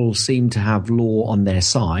Apple seemed to have law on their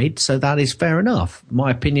side, so that is fair enough. My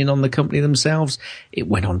opinion on the company themselves, it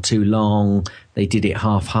went on too long. They did it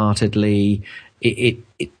half-heartedly. The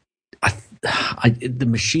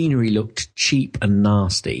machinery looked cheap and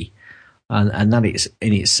nasty. And that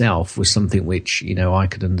in itself was something which, I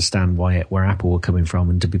could understand where Apple were coming from.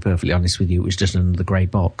 And to be perfectly honest with you, it was just another grey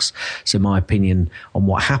box. So my opinion on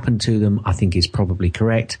what happened to them, I think, is probably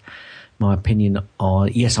correct. My opinion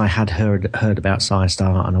on, yes, I had heard about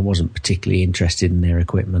SciStar, and I wasn't particularly interested in their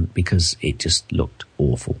equipment because it just looked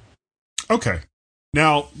awful. Okay.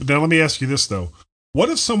 Now let me ask you this, though. What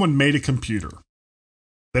if someone made a computer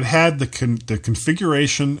that had the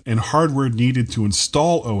configuration and hardware needed to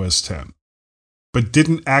install OS X, but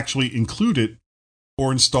didn't actually include it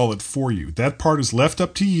or install it for you? That part is left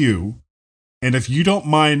up to you, and if you don't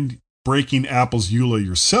mind breaking Apple's EULA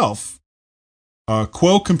yourself,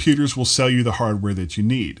 Quo Computers will sell you the hardware that you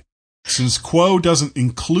need. Since Quo doesn't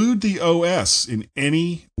include the OS in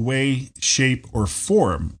any way, shape, or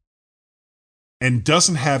form, and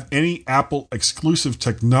doesn't have any Apple exclusive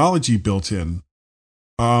technology built in,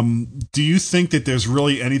 do you think that there's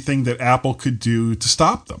really anything that Apple could do to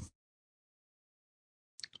stop them?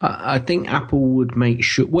 I think Apple would make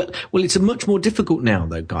sure. Well, it's much more difficult now,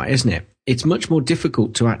 though, Guy, isn't it? it's much more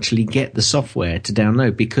difficult to actually get the software to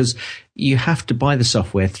download because you have to buy the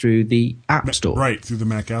software through the App Store. Right, through the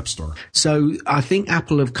Mac App Store. So I think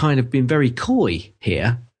Apple have kind of been very coy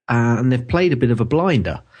here, and they've played a bit of a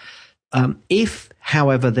blinder. If,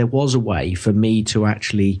 however, there was a way for me to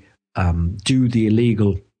actually do the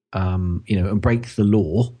illegal, and break the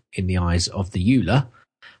law in the eyes of the EULA,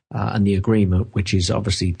 and the agreement, which is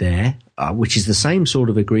obviously there, which is the same sort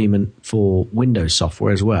of agreement for Windows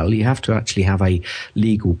software as well. You have to actually have a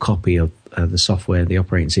legal copy of the software, the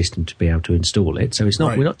operating system, to be able to install it. So it's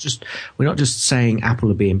not we're not just saying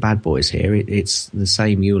Apple are being bad boys here. It's the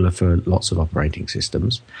same EULA for lots of operating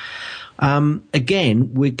systems.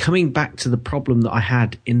 Again, we're coming back to the problem that I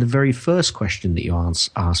had in the very first question that you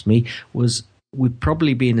asked me. Was we'd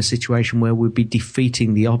probably be in a situation where we'd be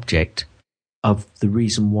defeating the object of the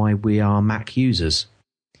reason why we are Mac users,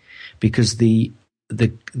 because the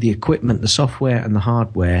equipment, the software and the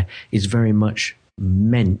hardware is very much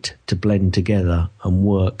meant to blend together and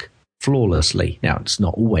work flawlessly. Now, it's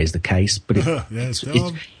not always the case, but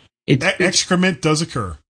excrement does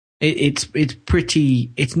occur.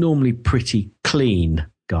 It's normally pretty clean,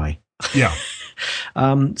 Guy. Yeah.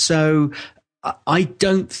 So I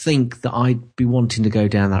don't think that I'd be wanting to go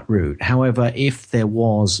down that route. However, if there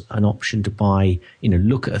was an option to buy,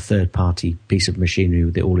 look at a third-party piece of machinery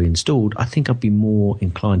with it all installed, I think I'd be more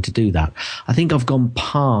inclined to do that. I think I've gone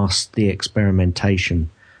past the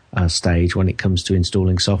experimentation stage when it comes to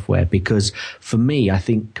installing software, because for me, I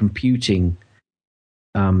think computing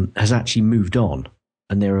has actually moved on.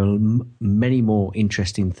 And there are many more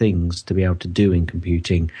interesting things to be able to do in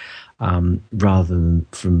computing, rather than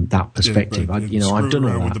from that perspective. I've done all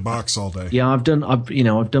that with the box all day. Yeah, I've done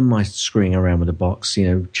my screwing around with the box.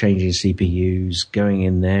 Changing CPUs, going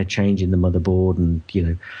in there, changing the motherboard,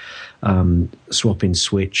 and swapping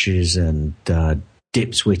switches and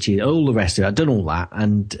dip switches, all the rest of it. I've done all that,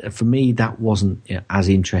 and for me, that wasn't as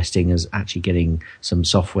interesting as actually getting some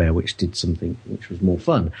software which did something which was more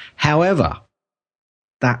fun. However,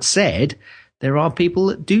 that said, there are people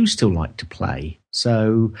that do still like to play.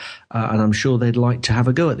 So, and I'm sure they'd like to have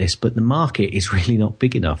a go at this, but the market is really not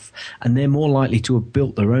big enough, and they're more likely to have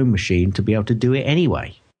built their own machine to be able to do it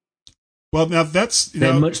anyway. Well, now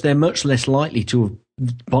they're much less likely to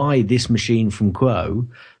buy this machine from Quo.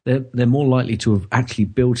 They're more likely to have actually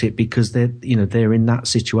built it because they're in that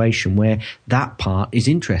situation where that part is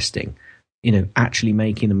interesting. Actually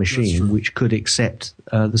making a machine which could accept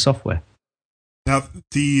the software. Now,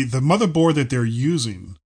 the motherboard that they're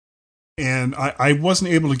using, and I wasn't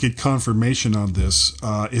able to get confirmation on this.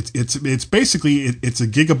 It's basically it's a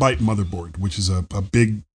Gigabyte motherboard, which is a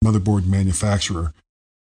big motherboard manufacturer.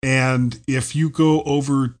 And if you go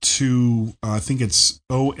over to I think it's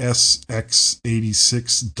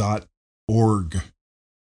osx86.org,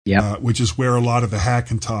 which is where a lot of the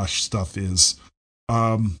Hackintosh stuff is.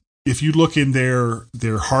 If you look in their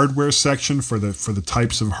hardware section for the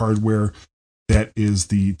types of hardware that is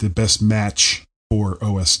the best match for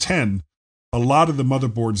OS X, a lot of the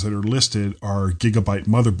motherboards that are listed are Gigabyte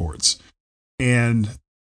motherboards. And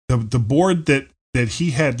the board that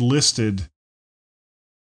he had listed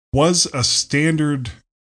was a standard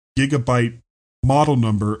Gigabyte model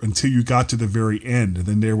number until you got to the very end. And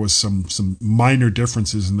then there was some minor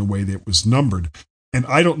differences in the way that it was numbered. And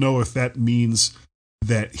I don't know if that means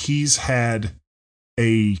that he's had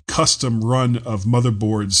a custom run of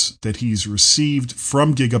motherboards that he's received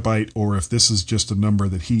from Gigabyte, or if this is just a number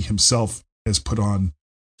that he himself has put on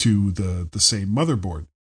to the same motherboard.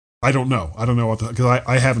 I don't know because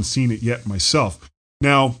I haven't seen it yet myself.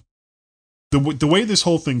 Now, the way this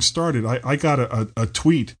whole thing started, I got a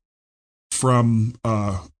tweet from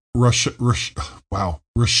Rashantha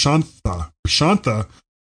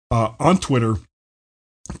on Twitter,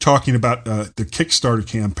 talking about the Kickstarter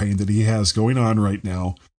campaign that he has going on right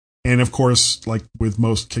now. And of course, like with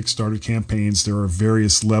most Kickstarter campaigns, there are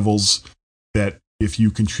various levels that if you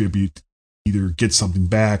contribute, either get something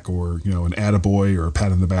back or, an attaboy or a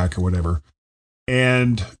pat on the back or whatever.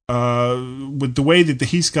 And with the way that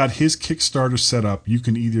he's got his Kickstarter set up, you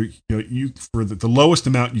can either, for the lowest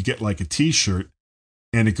amount, you get like a t-shirt,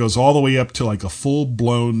 and it goes all the way up to like a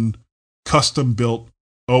full-blown custom-built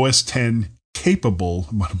OS X capable,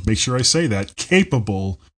 I'm going to make sure I say that,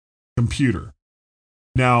 capable computer.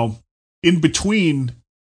 Now, in between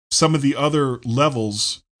some of the other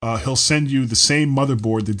levels, he'll send you the same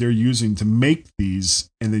motherboard that they're using to make these,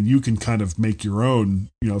 and then you can kind of make your own,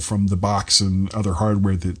 from the box and other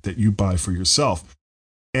hardware that you buy for yourself.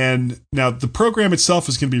 And now the program itself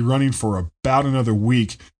is going to be running for about another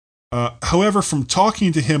week. However, from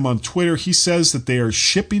talking to him on Twitter, he says that they are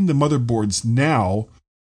shipping the motherboards now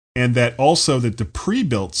and that also that the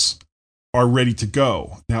pre-builts are ready to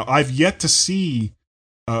go. Now, I've yet to see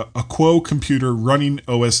a Quo computer running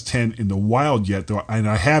OS X in the wild yet, though, and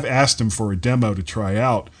I have asked them for a demo to try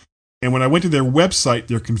out. And when I went to their website,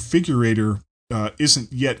 their configurator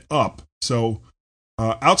isn't yet up. So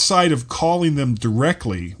outside of calling them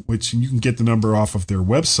directly, which you can get the number off of their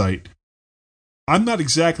website, I'm not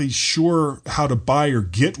exactly sure how to buy or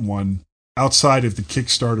get one outside of the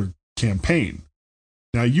Kickstarter campaign.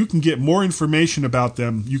 Now, you can get more information about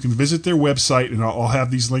them. You can visit their website, and I'll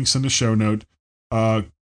have these links in the show note.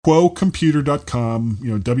 QuoComputer.com,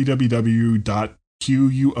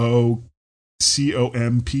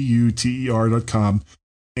 www.QuoComputer.com,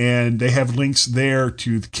 and they have links there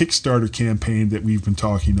to the Kickstarter campaign that we've been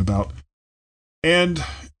talking about. And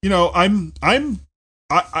I'm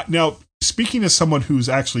now speaking as someone who's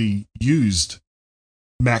actually used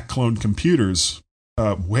Mac clone computers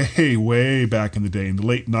way back in the day, in the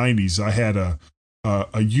late 90s. I had a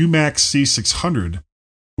UMax C600,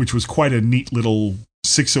 which was quite a neat little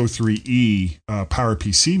 603E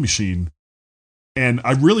PowerPC machine, and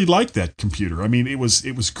I really liked that computer. I mean, it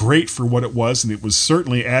was great for what it was, and it was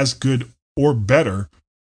certainly as good or better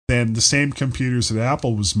than the same computers that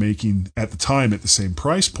Apple was making at the time at the same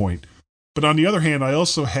price point. But on the other hand, I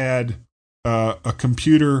also had a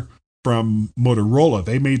computer from Motorola.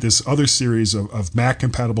 They made this other series of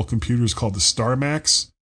Mac-compatible computers called the StarMax,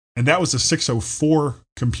 and that was a 604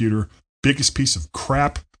 computer, biggest piece of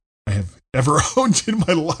crap I have ever owned in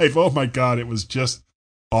my life. Oh my God, it was just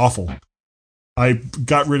awful. I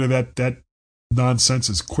got rid of that nonsense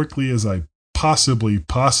as quickly as I possibly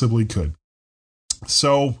could.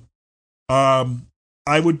 So I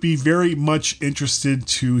would be very much interested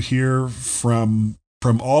to hear from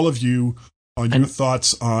all of you on your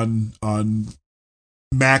thoughts on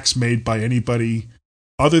Macs made by anybody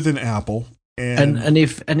other than Apple. And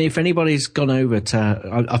if anybody's gone over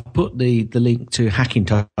to, I've put the link to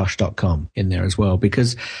Hackintosh.com in there as well,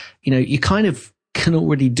 because you kind of can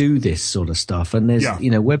already do this sort of stuff, and there's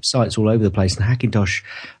websites all over the place, and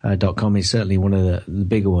Hackintosh.com is certainly one of the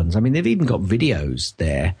bigger ones. I mean, they've even got videos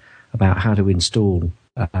there about how to install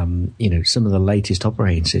some of the latest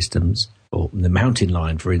operating systems, or the Mountain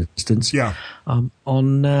Lion, for instance, on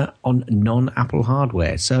non-Apple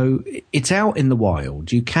hardware. So it's out in the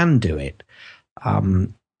wild. You can do it.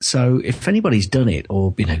 So if anybody's done it,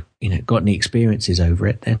 or got any experiences over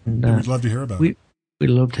it, then we'd love to hear about it. We'd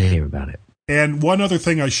love to hear about it. And one other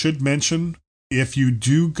thing I should mention: if you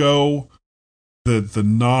do go the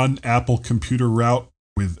non-Apple computer route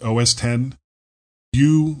with OS X,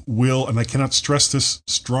 you will, and I cannot stress this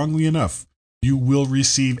strongly enough, you will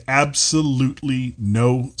receive absolutely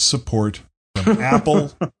no support from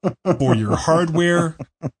Apple for your hardware,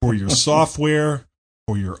 for your software,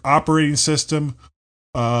 for your operating system.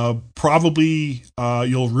 Probably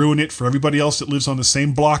you'll ruin it for everybody else that lives on the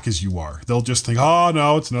same block as you are. They'll just think, oh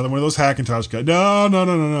no, it's another one of those Hackintosh guys.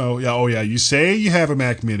 No. Yeah, oh yeah, you say you have a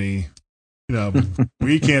Mac Mini.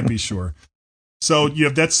 We can't be sure. So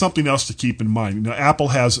that's something else to keep in mind. Apple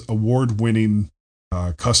has award-winning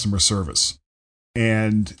customer service,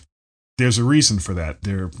 and there's a reason for that.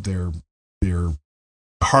 Their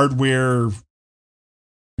hardware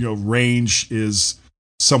range is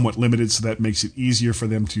somewhat limited, so that makes it easier for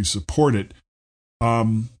them to support it.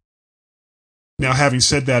 Now, having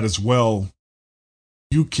said that as well,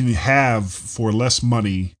 you can have, for less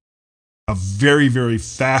money, a very, very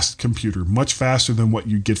fast computer, much faster than what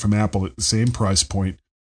you get from Apple at the same price point,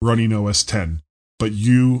 running OS X. But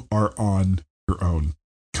you are on your own when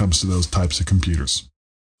it comes to those types of computers.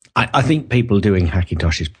 I think people doing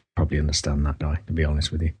Hackintoshes probably understand that, Di, to be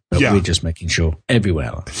honest with you. But we're just making sure everywhere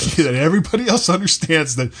else. That everybody else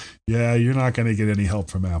understands that, you're not going to get any help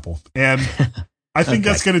from Apple. And I think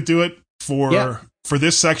that's going to do it for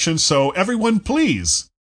this section. So everyone, please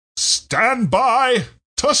stand by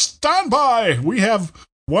to stand by. We have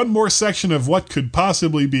one more section of what could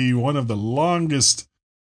possibly be one of the longest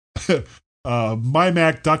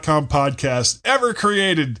MyMac.com podcasts ever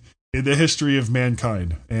created in the history of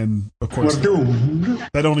mankind. And of course,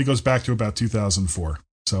 that only goes back to about 2004.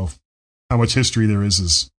 So how much history there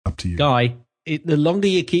is up to you. Guy, the longer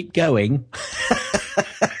you keep going,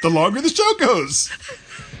 the longer the show goes.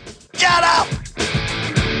 Shut up!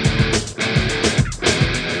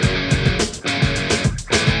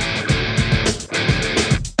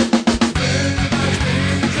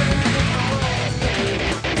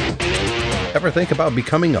 Ever think about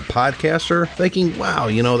becoming a podcaster? Thinking, wow,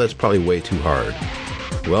 that's probably way too hard.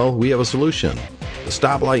 Well, we have a solution. The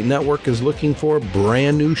Stoplight Network is looking for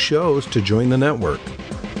brand new shows to join the network.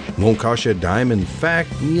 Won't cost you a dime. In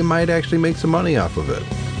fact, you might actually make some money off of it.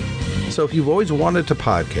 So if you've always wanted to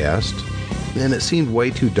podcast and it seemed way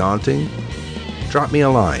too daunting, drop me a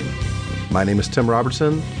line. My name is Tim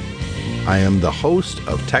Robertson. I am the host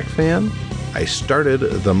of TechFan. I started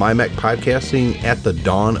the MyMac podcasting at the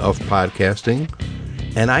dawn of podcasting,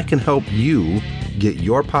 and I can help you get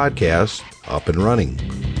your podcast up and running.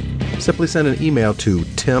 Simply send an email to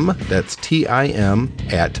Tim, that's Tim,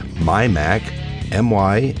 at mymac,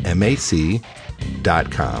 mymac.com.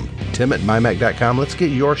 Tim at mymac.com. Let's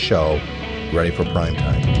get your show ready for prime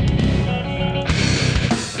time.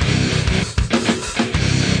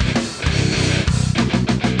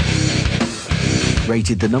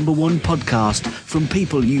 Rated the #1 podcast from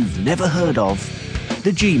people you've never heard of,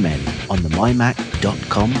 the G-Men on the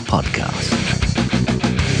mymac.com podcast.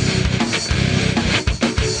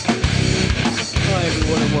 Hi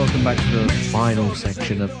everyone and welcome back to the final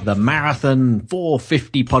section of the Marathon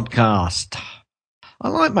 450 podcast. I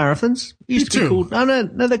like marathons. Used to be called,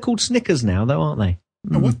 no, they're called Snickers now though, aren't they?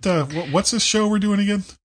 What's this show we're doing again?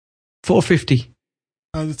 450.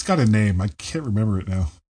 It's got a name. I can't remember it now.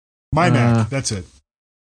 MyMac, that's it.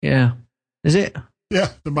 Yeah. Is it? Yeah,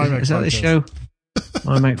 the MyMac. Is that the show?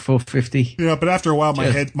 MyMac 450. Yeah, but after a while, my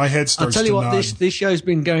head starts to nod. I'll tell you what, this show's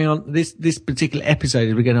been going on, this particular episode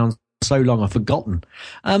has been going on so long, I've forgotten.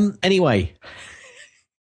 Anyway.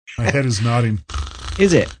 My head is nodding.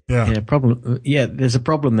 Is it? Yeah. Yeah, there's a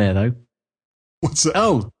problem there, though. What's that?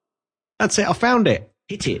 Oh, that's it. I found it.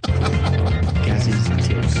 Hit it. Gaz's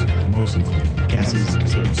tips. Mostly. Gaz's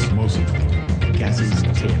tips. Mostly. Gaz's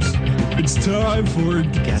tips. It's time for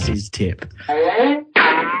Gaz's tip.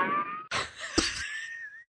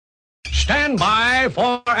 Stand by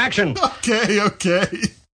for action. Okay.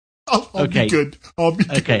 I'll be good.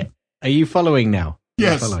 Okay. Are you following now?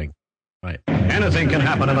 Yes. You're following. Right. Anything can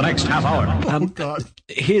happen in the next half hour. Oh, God.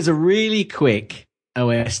 Here's a really quick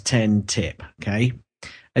OS 10 tip, okay?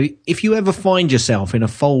 If you ever find yourself in a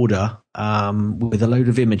folder with a load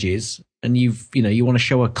of images and you want to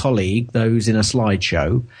show a colleague those in a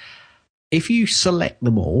slideshow, if you select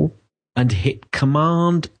them all and hit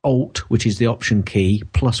Command-Alt, which is the Option key,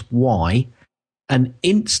 plus Y, an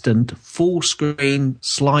instant full-screen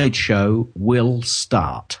slideshow will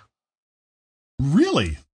start.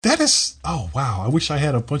 Really? That is... Oh, wow. I wish I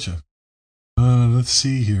had a bunch of... let's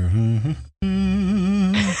see here.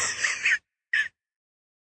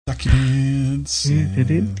 Documents.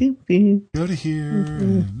 Go to here.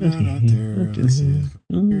 Not there. Let's see.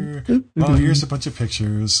 Oh, here's a bunch of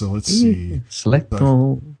pictures. So let's see. Select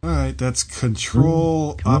all. All right. That's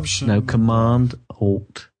Control Option. No, Command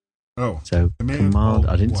Alt. Oh. So Command.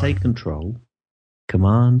 I didn't say Control.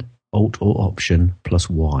 Command Alt or Option plus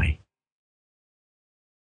Y.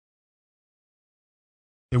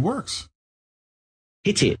 It works.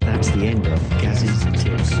 Hit it. That's the end of Gaz's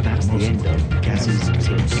tips. That's the end of Gaz's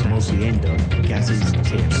tips. That's the end of Gaz's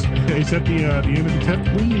tips. Is that the end of the tip?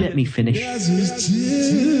 Will you let me finish? Gaz's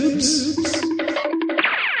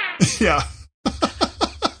tips. Yeah.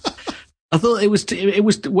 I thought it was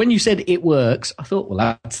when you said it works. I thought, well,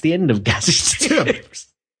 that's the end of Gaz's tips.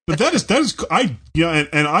 But that is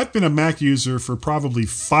and I've been a Mac user for probably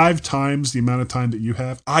 5 times the amount of time that you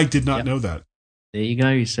have. I did not know that. There you go.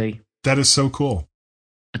 You see, that is so cool.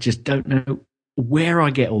 I just don't know where I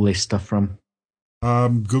get all this stuff from.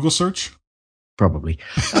 Google search? Probably.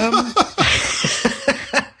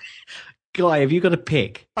 Guy, have you got a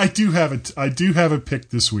pick? I do have a pick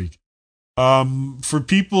this week. For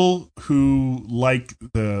people who like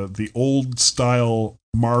the old style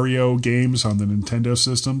Mario games on the Nintendo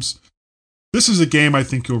systems, this is a game I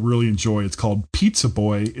think you'll really enjoy. It's called Pizza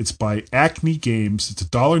Boy. It's by Acme Games. It's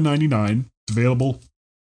 $1.99. It's available.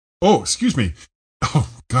 Oh, excuse me. Oh,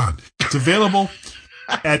 God. It's available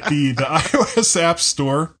at the iOS App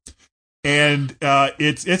Store. And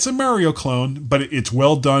it's a Mario clone, but it's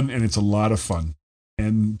well done and it's a lot of fun.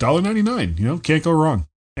 And $1.99, can't go wrong.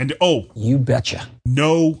 And you betcha.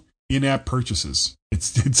 No in-app purchases.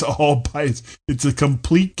 It's a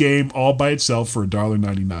complete game all by itself for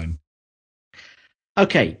 $1.99.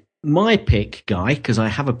 Okay, my pick, Guy, because I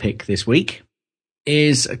have a pick this week,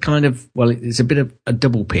 is a kind of, it's a bit of a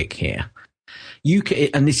double pick here.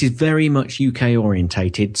 UK, and this is very much UK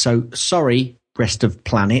orientated. So sorry, rest of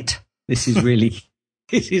planet. This is really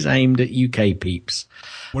this is aimed at UK peeps.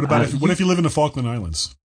 What about if you live in the Falkland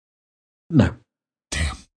Islands? No.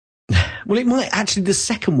 Damn. Well, it might actually. The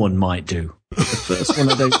second one might do. The first one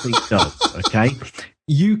I don't think does. Okay.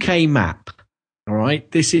 UK map. All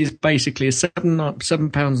right. This is basically a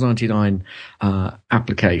 £7.99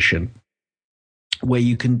 application where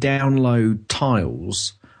you can download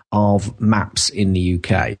tiles of maps in the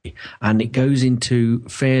UK, and it goes into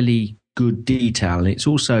fairly good detail, and it's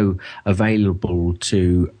also available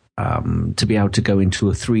to be able to go into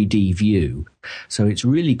a 3D view. So it's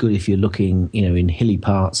really good if you're looking, in hilly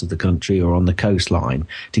parts of the country or on the coastline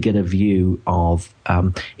to get a view of.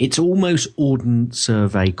 It's almost Ordnance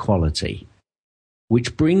Survey quality,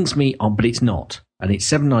 which brings me on, but it's not, and it's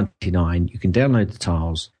 $7.99. You can download the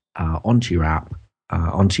tiles onto your app,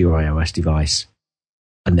 onto your iOS device,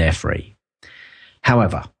 and they're free.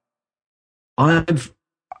 However,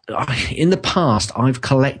 in the past, I've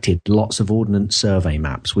collected lots of Ordnance Survey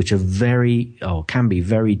maps, which are can be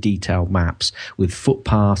very detailed maps with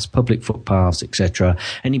footpaths, public footpaths, etc.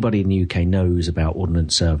 Anybody in the UK knows about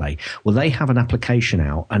Ordnance Survey. Well, they have an application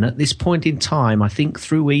out, and at this point in time, I think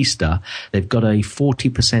through Easter, they've got a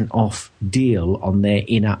 40% off deal on their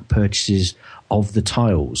in-app purchases of the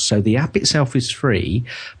tiles. So the app itself is free,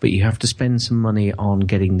 but you have to spend some money on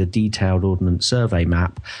getting the detailed Ordnance Survey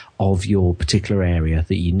map of your particular area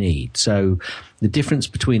that you need. So the difference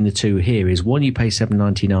between the two here is, one, you pay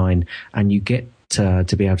 $7.99 and you get to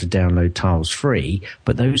be able to download tiles free,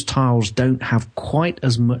 but those tiles don't have quite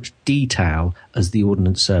as much detail as the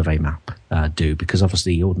Ordnance Survey map do, because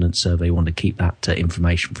obviously the Ordnance Survey want to keep that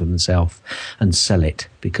information for themselves and sell it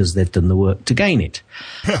because they've done the work to gain it.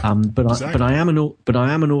 But I am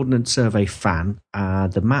an Ordnance Survey fan.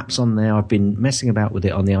 The maps on there, I've been messing about with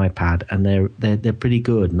it on the iPad, and they're pretty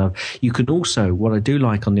good. And you can also, what I do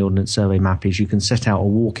like on the Ordnance Survey map is you can set out a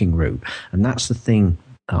walking route, and that's the thing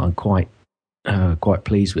I'm quite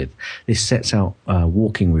pleased with. This sets out a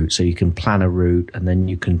walking route, so you can plan a route and then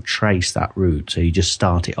you can trace that route. So you just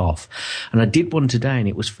start it off. And I did one today, and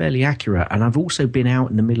it was fairly accurate. And I've also been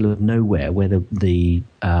out in the middle of nowhere where the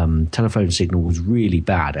telephone signal was really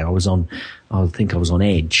bad. I think I was on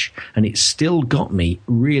edge, and it still got me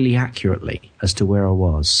really accurately as to where I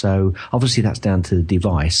was. So obviously that's down to the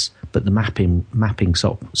device, but the mapping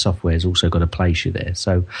software has also got to place you there.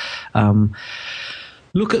 So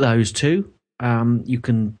look at those two. You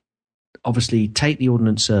can obviously take the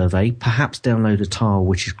Ordnance Survey, perhaps download a tile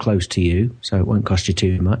which is close to you, so it won't cost you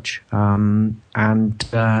too much, and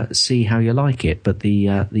see how you like it. But the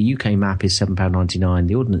UK map is £7.99.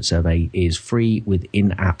 The Ordnance Survey is free with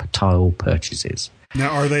in-app tile purchases.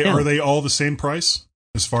 Now, are they all the same price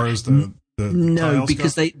as far as the no,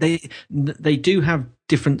 because they do have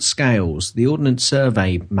different scales. The Ordnance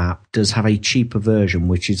Survey map does have a cheaper version,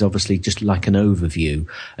 which is obviously just like an overview.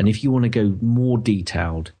 And if you want to go more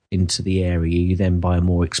detailed into the area, you then buy a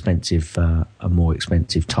more expensive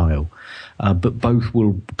tile. But both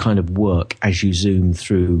will kind of work as you zoom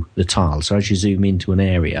through the tile. So as you zoom into an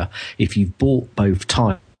area, if you've bought both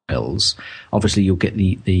tiles, obviously you'll get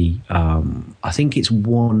the I think it's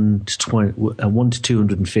 1 to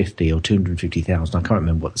 250 or 250,000. I can't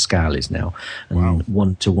remember what the scale is now. And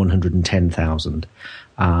 1 to 110,000.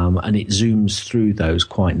 And it zooms through those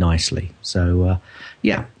quite nicely. So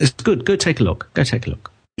yeah, it's good. Go take a look.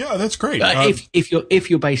 Yeah, that's great. If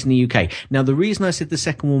you're based in the UK. Now, the reason I said the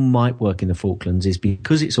second one might work in the Falklands is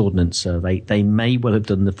because it's Ordnance Survey. They may well have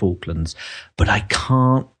done the Falklands, but I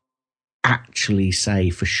can't actually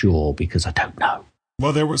say for sure because I don't know.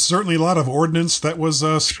 Well, there was certainly a lot of ordnance that was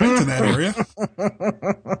spent in that area.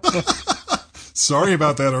 Sorry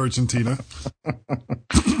about that, Argentina.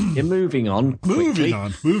 You're moving on. Moving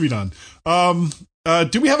on.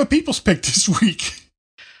 Do we have a people's pick this week?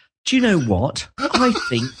 Do you know what? I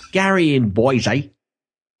think Gary in Boise,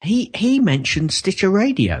 he mentioned Stitcher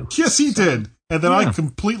Radio. Yes, he did. And then I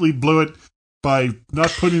completely blew it by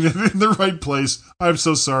not putting it in the right place. I'm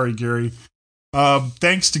so sorry, Gary.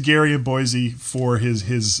 Thanks to Gary in Boise for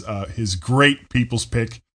his great people's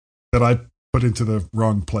pick that I put into the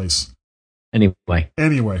wrong place. Anyway,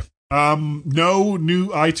 no new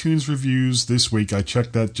iTunes reviews this week. I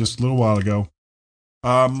checked that just a little while ago.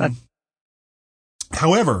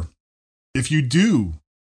 However, if you do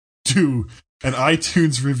an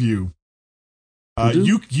iTunes review,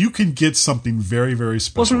 you can get something very, very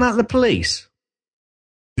special. Wasn't that the police?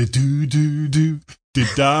 Do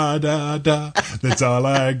da da da. That's all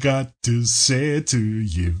I got to say to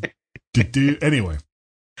you. Anyway,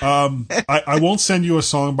 I won't send you a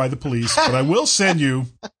song by the police, but I will send you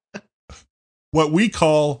what we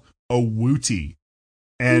call a Wootie,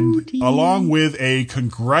 and along with a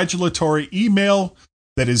congratulatory email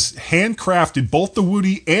that is handcrafted. Both the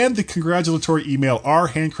Wootie and the congratulatory email are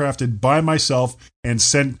handcrafted by myself and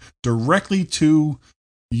sent directly to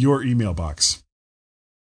your email box.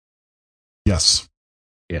 Yes.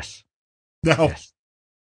 Now,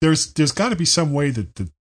 there's got to be some way that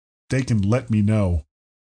they can let me know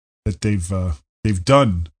that they've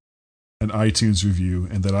done an iTunes review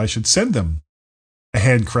and that I should send them a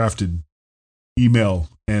handcrafted email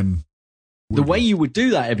and The way you would do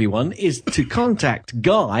that, everyone, is to contact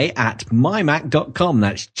Guy at mymac.com.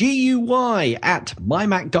 That's GUY at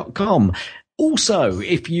mymac.com. Also,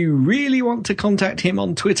 if you really want to contact him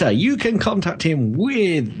on Twitter, you can contact him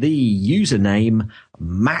with the username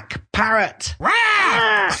MacParrot.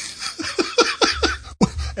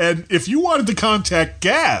 And if you wanted to contact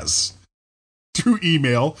Gaz through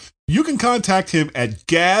email, you can contact him at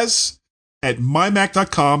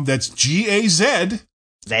gaz@mymac.com. That's GAZ.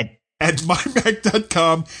 At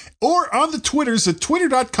mymac.com, or on the Twitters at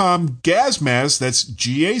twitter.com Gazmaz, that's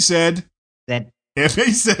GAZ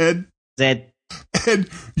MAZ. And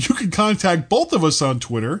you can contact both of us on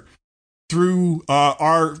Twitter through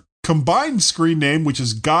our combined screen name, which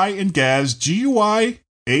is Guy and Gaz, GUYANDGAZ.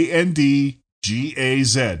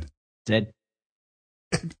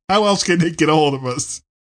 How else can they get a hold of us?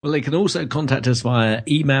 Well, they can also contact us via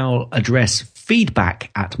email address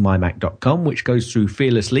feedback@mymac.com, which goes through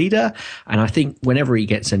Fearless Leader. And I think whenever he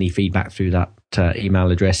gets any feedback through that email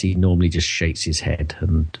address, he normally just shakes his head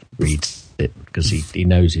and reads it because he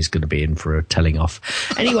knows he's going to be in for a telling off.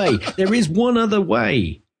 Anyway, there is one other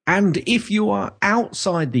way. And if you are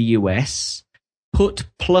outside the US, put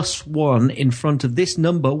 +1 in front of this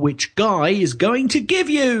number, which Guy is going to give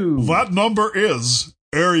you. That number is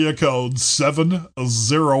area code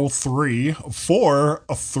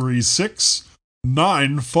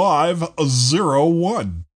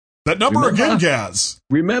 703-436-9501. That number again, Gaz.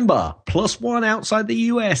 Remember, +1 outside the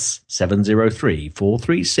US,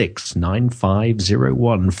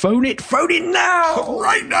 703-436-9501. Phone it now!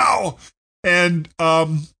 Right now! And,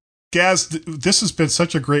 Gaz, this has been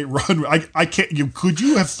such a great run. I can't, could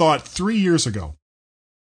you have thought 3 years ago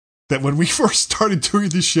that when we first started doing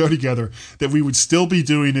this show together, that we would still be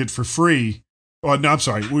doing it for free? Oh, no, I'm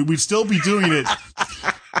sorry. We'd still be doing it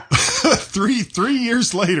 3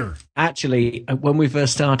 years later. Actually, when we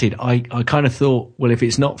first started, I kind of thought, well, if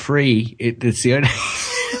it's not free, it's the only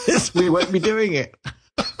we won't be doing it.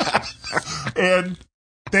 And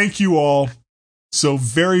thank you all so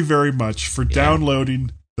very, very much for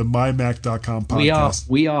downloading the mymac.com podcast.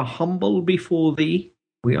 We are humble before thee.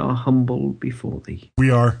 We are humble before thee. We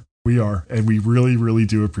are. And we really, really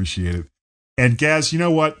do appreciate it. And Gaz, you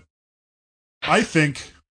know what? I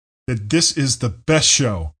think that this is the best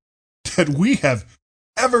show that we have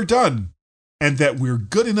ever done, and that we're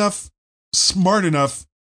good enough, smart enough,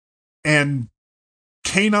 and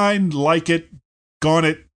canine like it, gone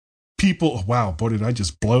it, people. Wow, boy, did I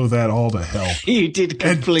just blow that all to hell. You did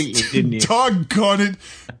completely, didn't you? Doggone it,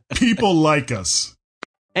 people like us.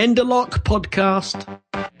 Enderlock Podcast.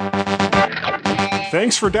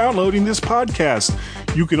 Thanks for downloading this podcast.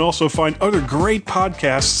 You can also find other great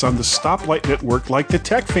podcasts on the Stoplight Network, like the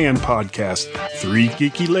Tech Fan Podcast, Three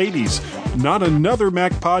Geeky Ladies, Not Another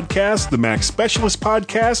Mac Podcast, the Mac Specialist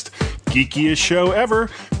Podcast, Geekiest Show Ever,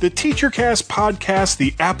 the TeacherCast Podcast,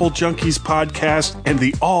 the Apple Junkies Podcast, and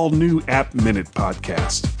the all-new App Minute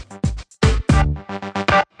Podcast.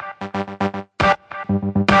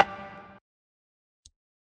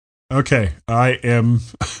 Okay, I am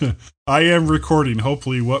recording,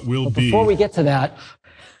 hopefully, what will be... Before we get to that...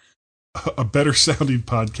 a better sounding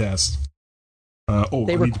podcast.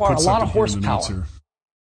 They require a lot of horsepower.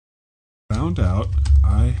 Found out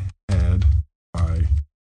I had my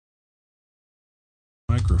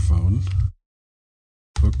microphone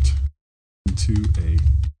hooked into a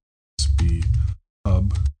USB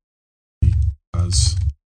hub because...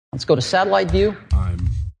 Let's go to satellite view. I'm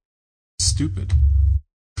stupid.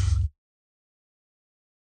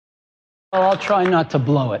 Well, I'll try not to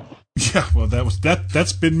blow it. Yeah, well,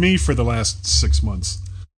 that's been me for the last 6 months.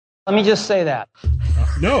 Let me just say that.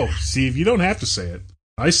 No, Steve, you don't have to say it.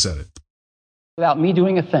 I said it. Without me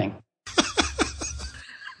doing a thing.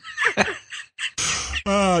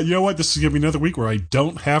 You know what? This is going to be another week where I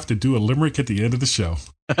don't have to do a limerick at the end of the show.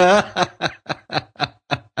 Now,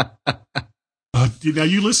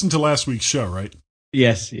 you listened to last week's show, right?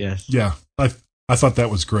 Yes. Yeah, I thought that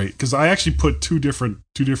was great because I actually put two different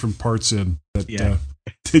parts in that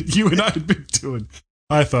that you and I had been doing.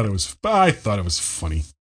 I thought it was funny.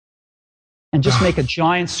 And just make a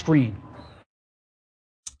giant screen.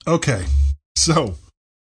 Okay, so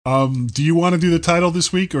do you want to do the title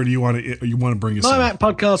this week, or do you want to bring us? My Mac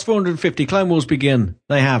Podcast 450. Clone Wars begin.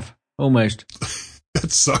 They have almost.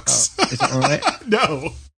 That sucks. Oh, is that all right?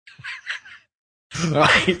 No.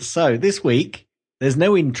 Right. So this week there's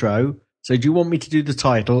no intro. So do you want me to do the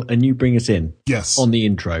title and you bring us in? Yes. On the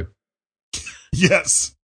intro.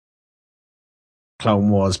 Yes. Clone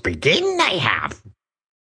Wars begin, they have.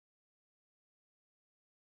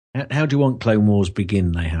 How do you want Clone Wars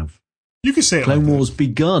begin, they have? You can say it Clone like Wars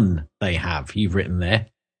begun, they have. You've written there.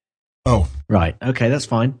 Oh. Right. Okay, that's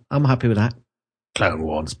fine. I'm happy with that. Clone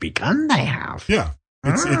Wars begun, they have. Yeah.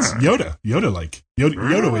 It's Yoda. Yoda-like.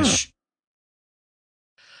 Yoda-ish.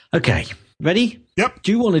 Okay. Ready? Yep.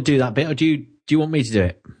 Do you want to do that bit, or do you want me to do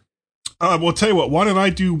it? Well, tell you what. Why don't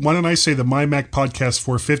I say the My Mac Podcast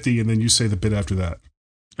 450, and then you say the bit after that.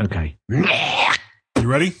 Okay. You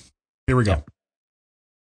ready? Here we go.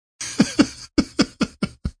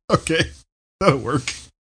 Okay. That'll work.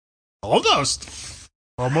 Almost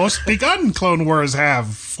begun. Clone Wars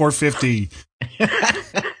have 450.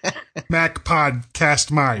 Mac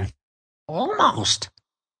Podcast My. Almost.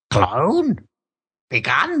 Clone.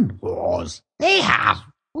 Begun wars. They have.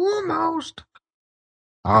 Almost.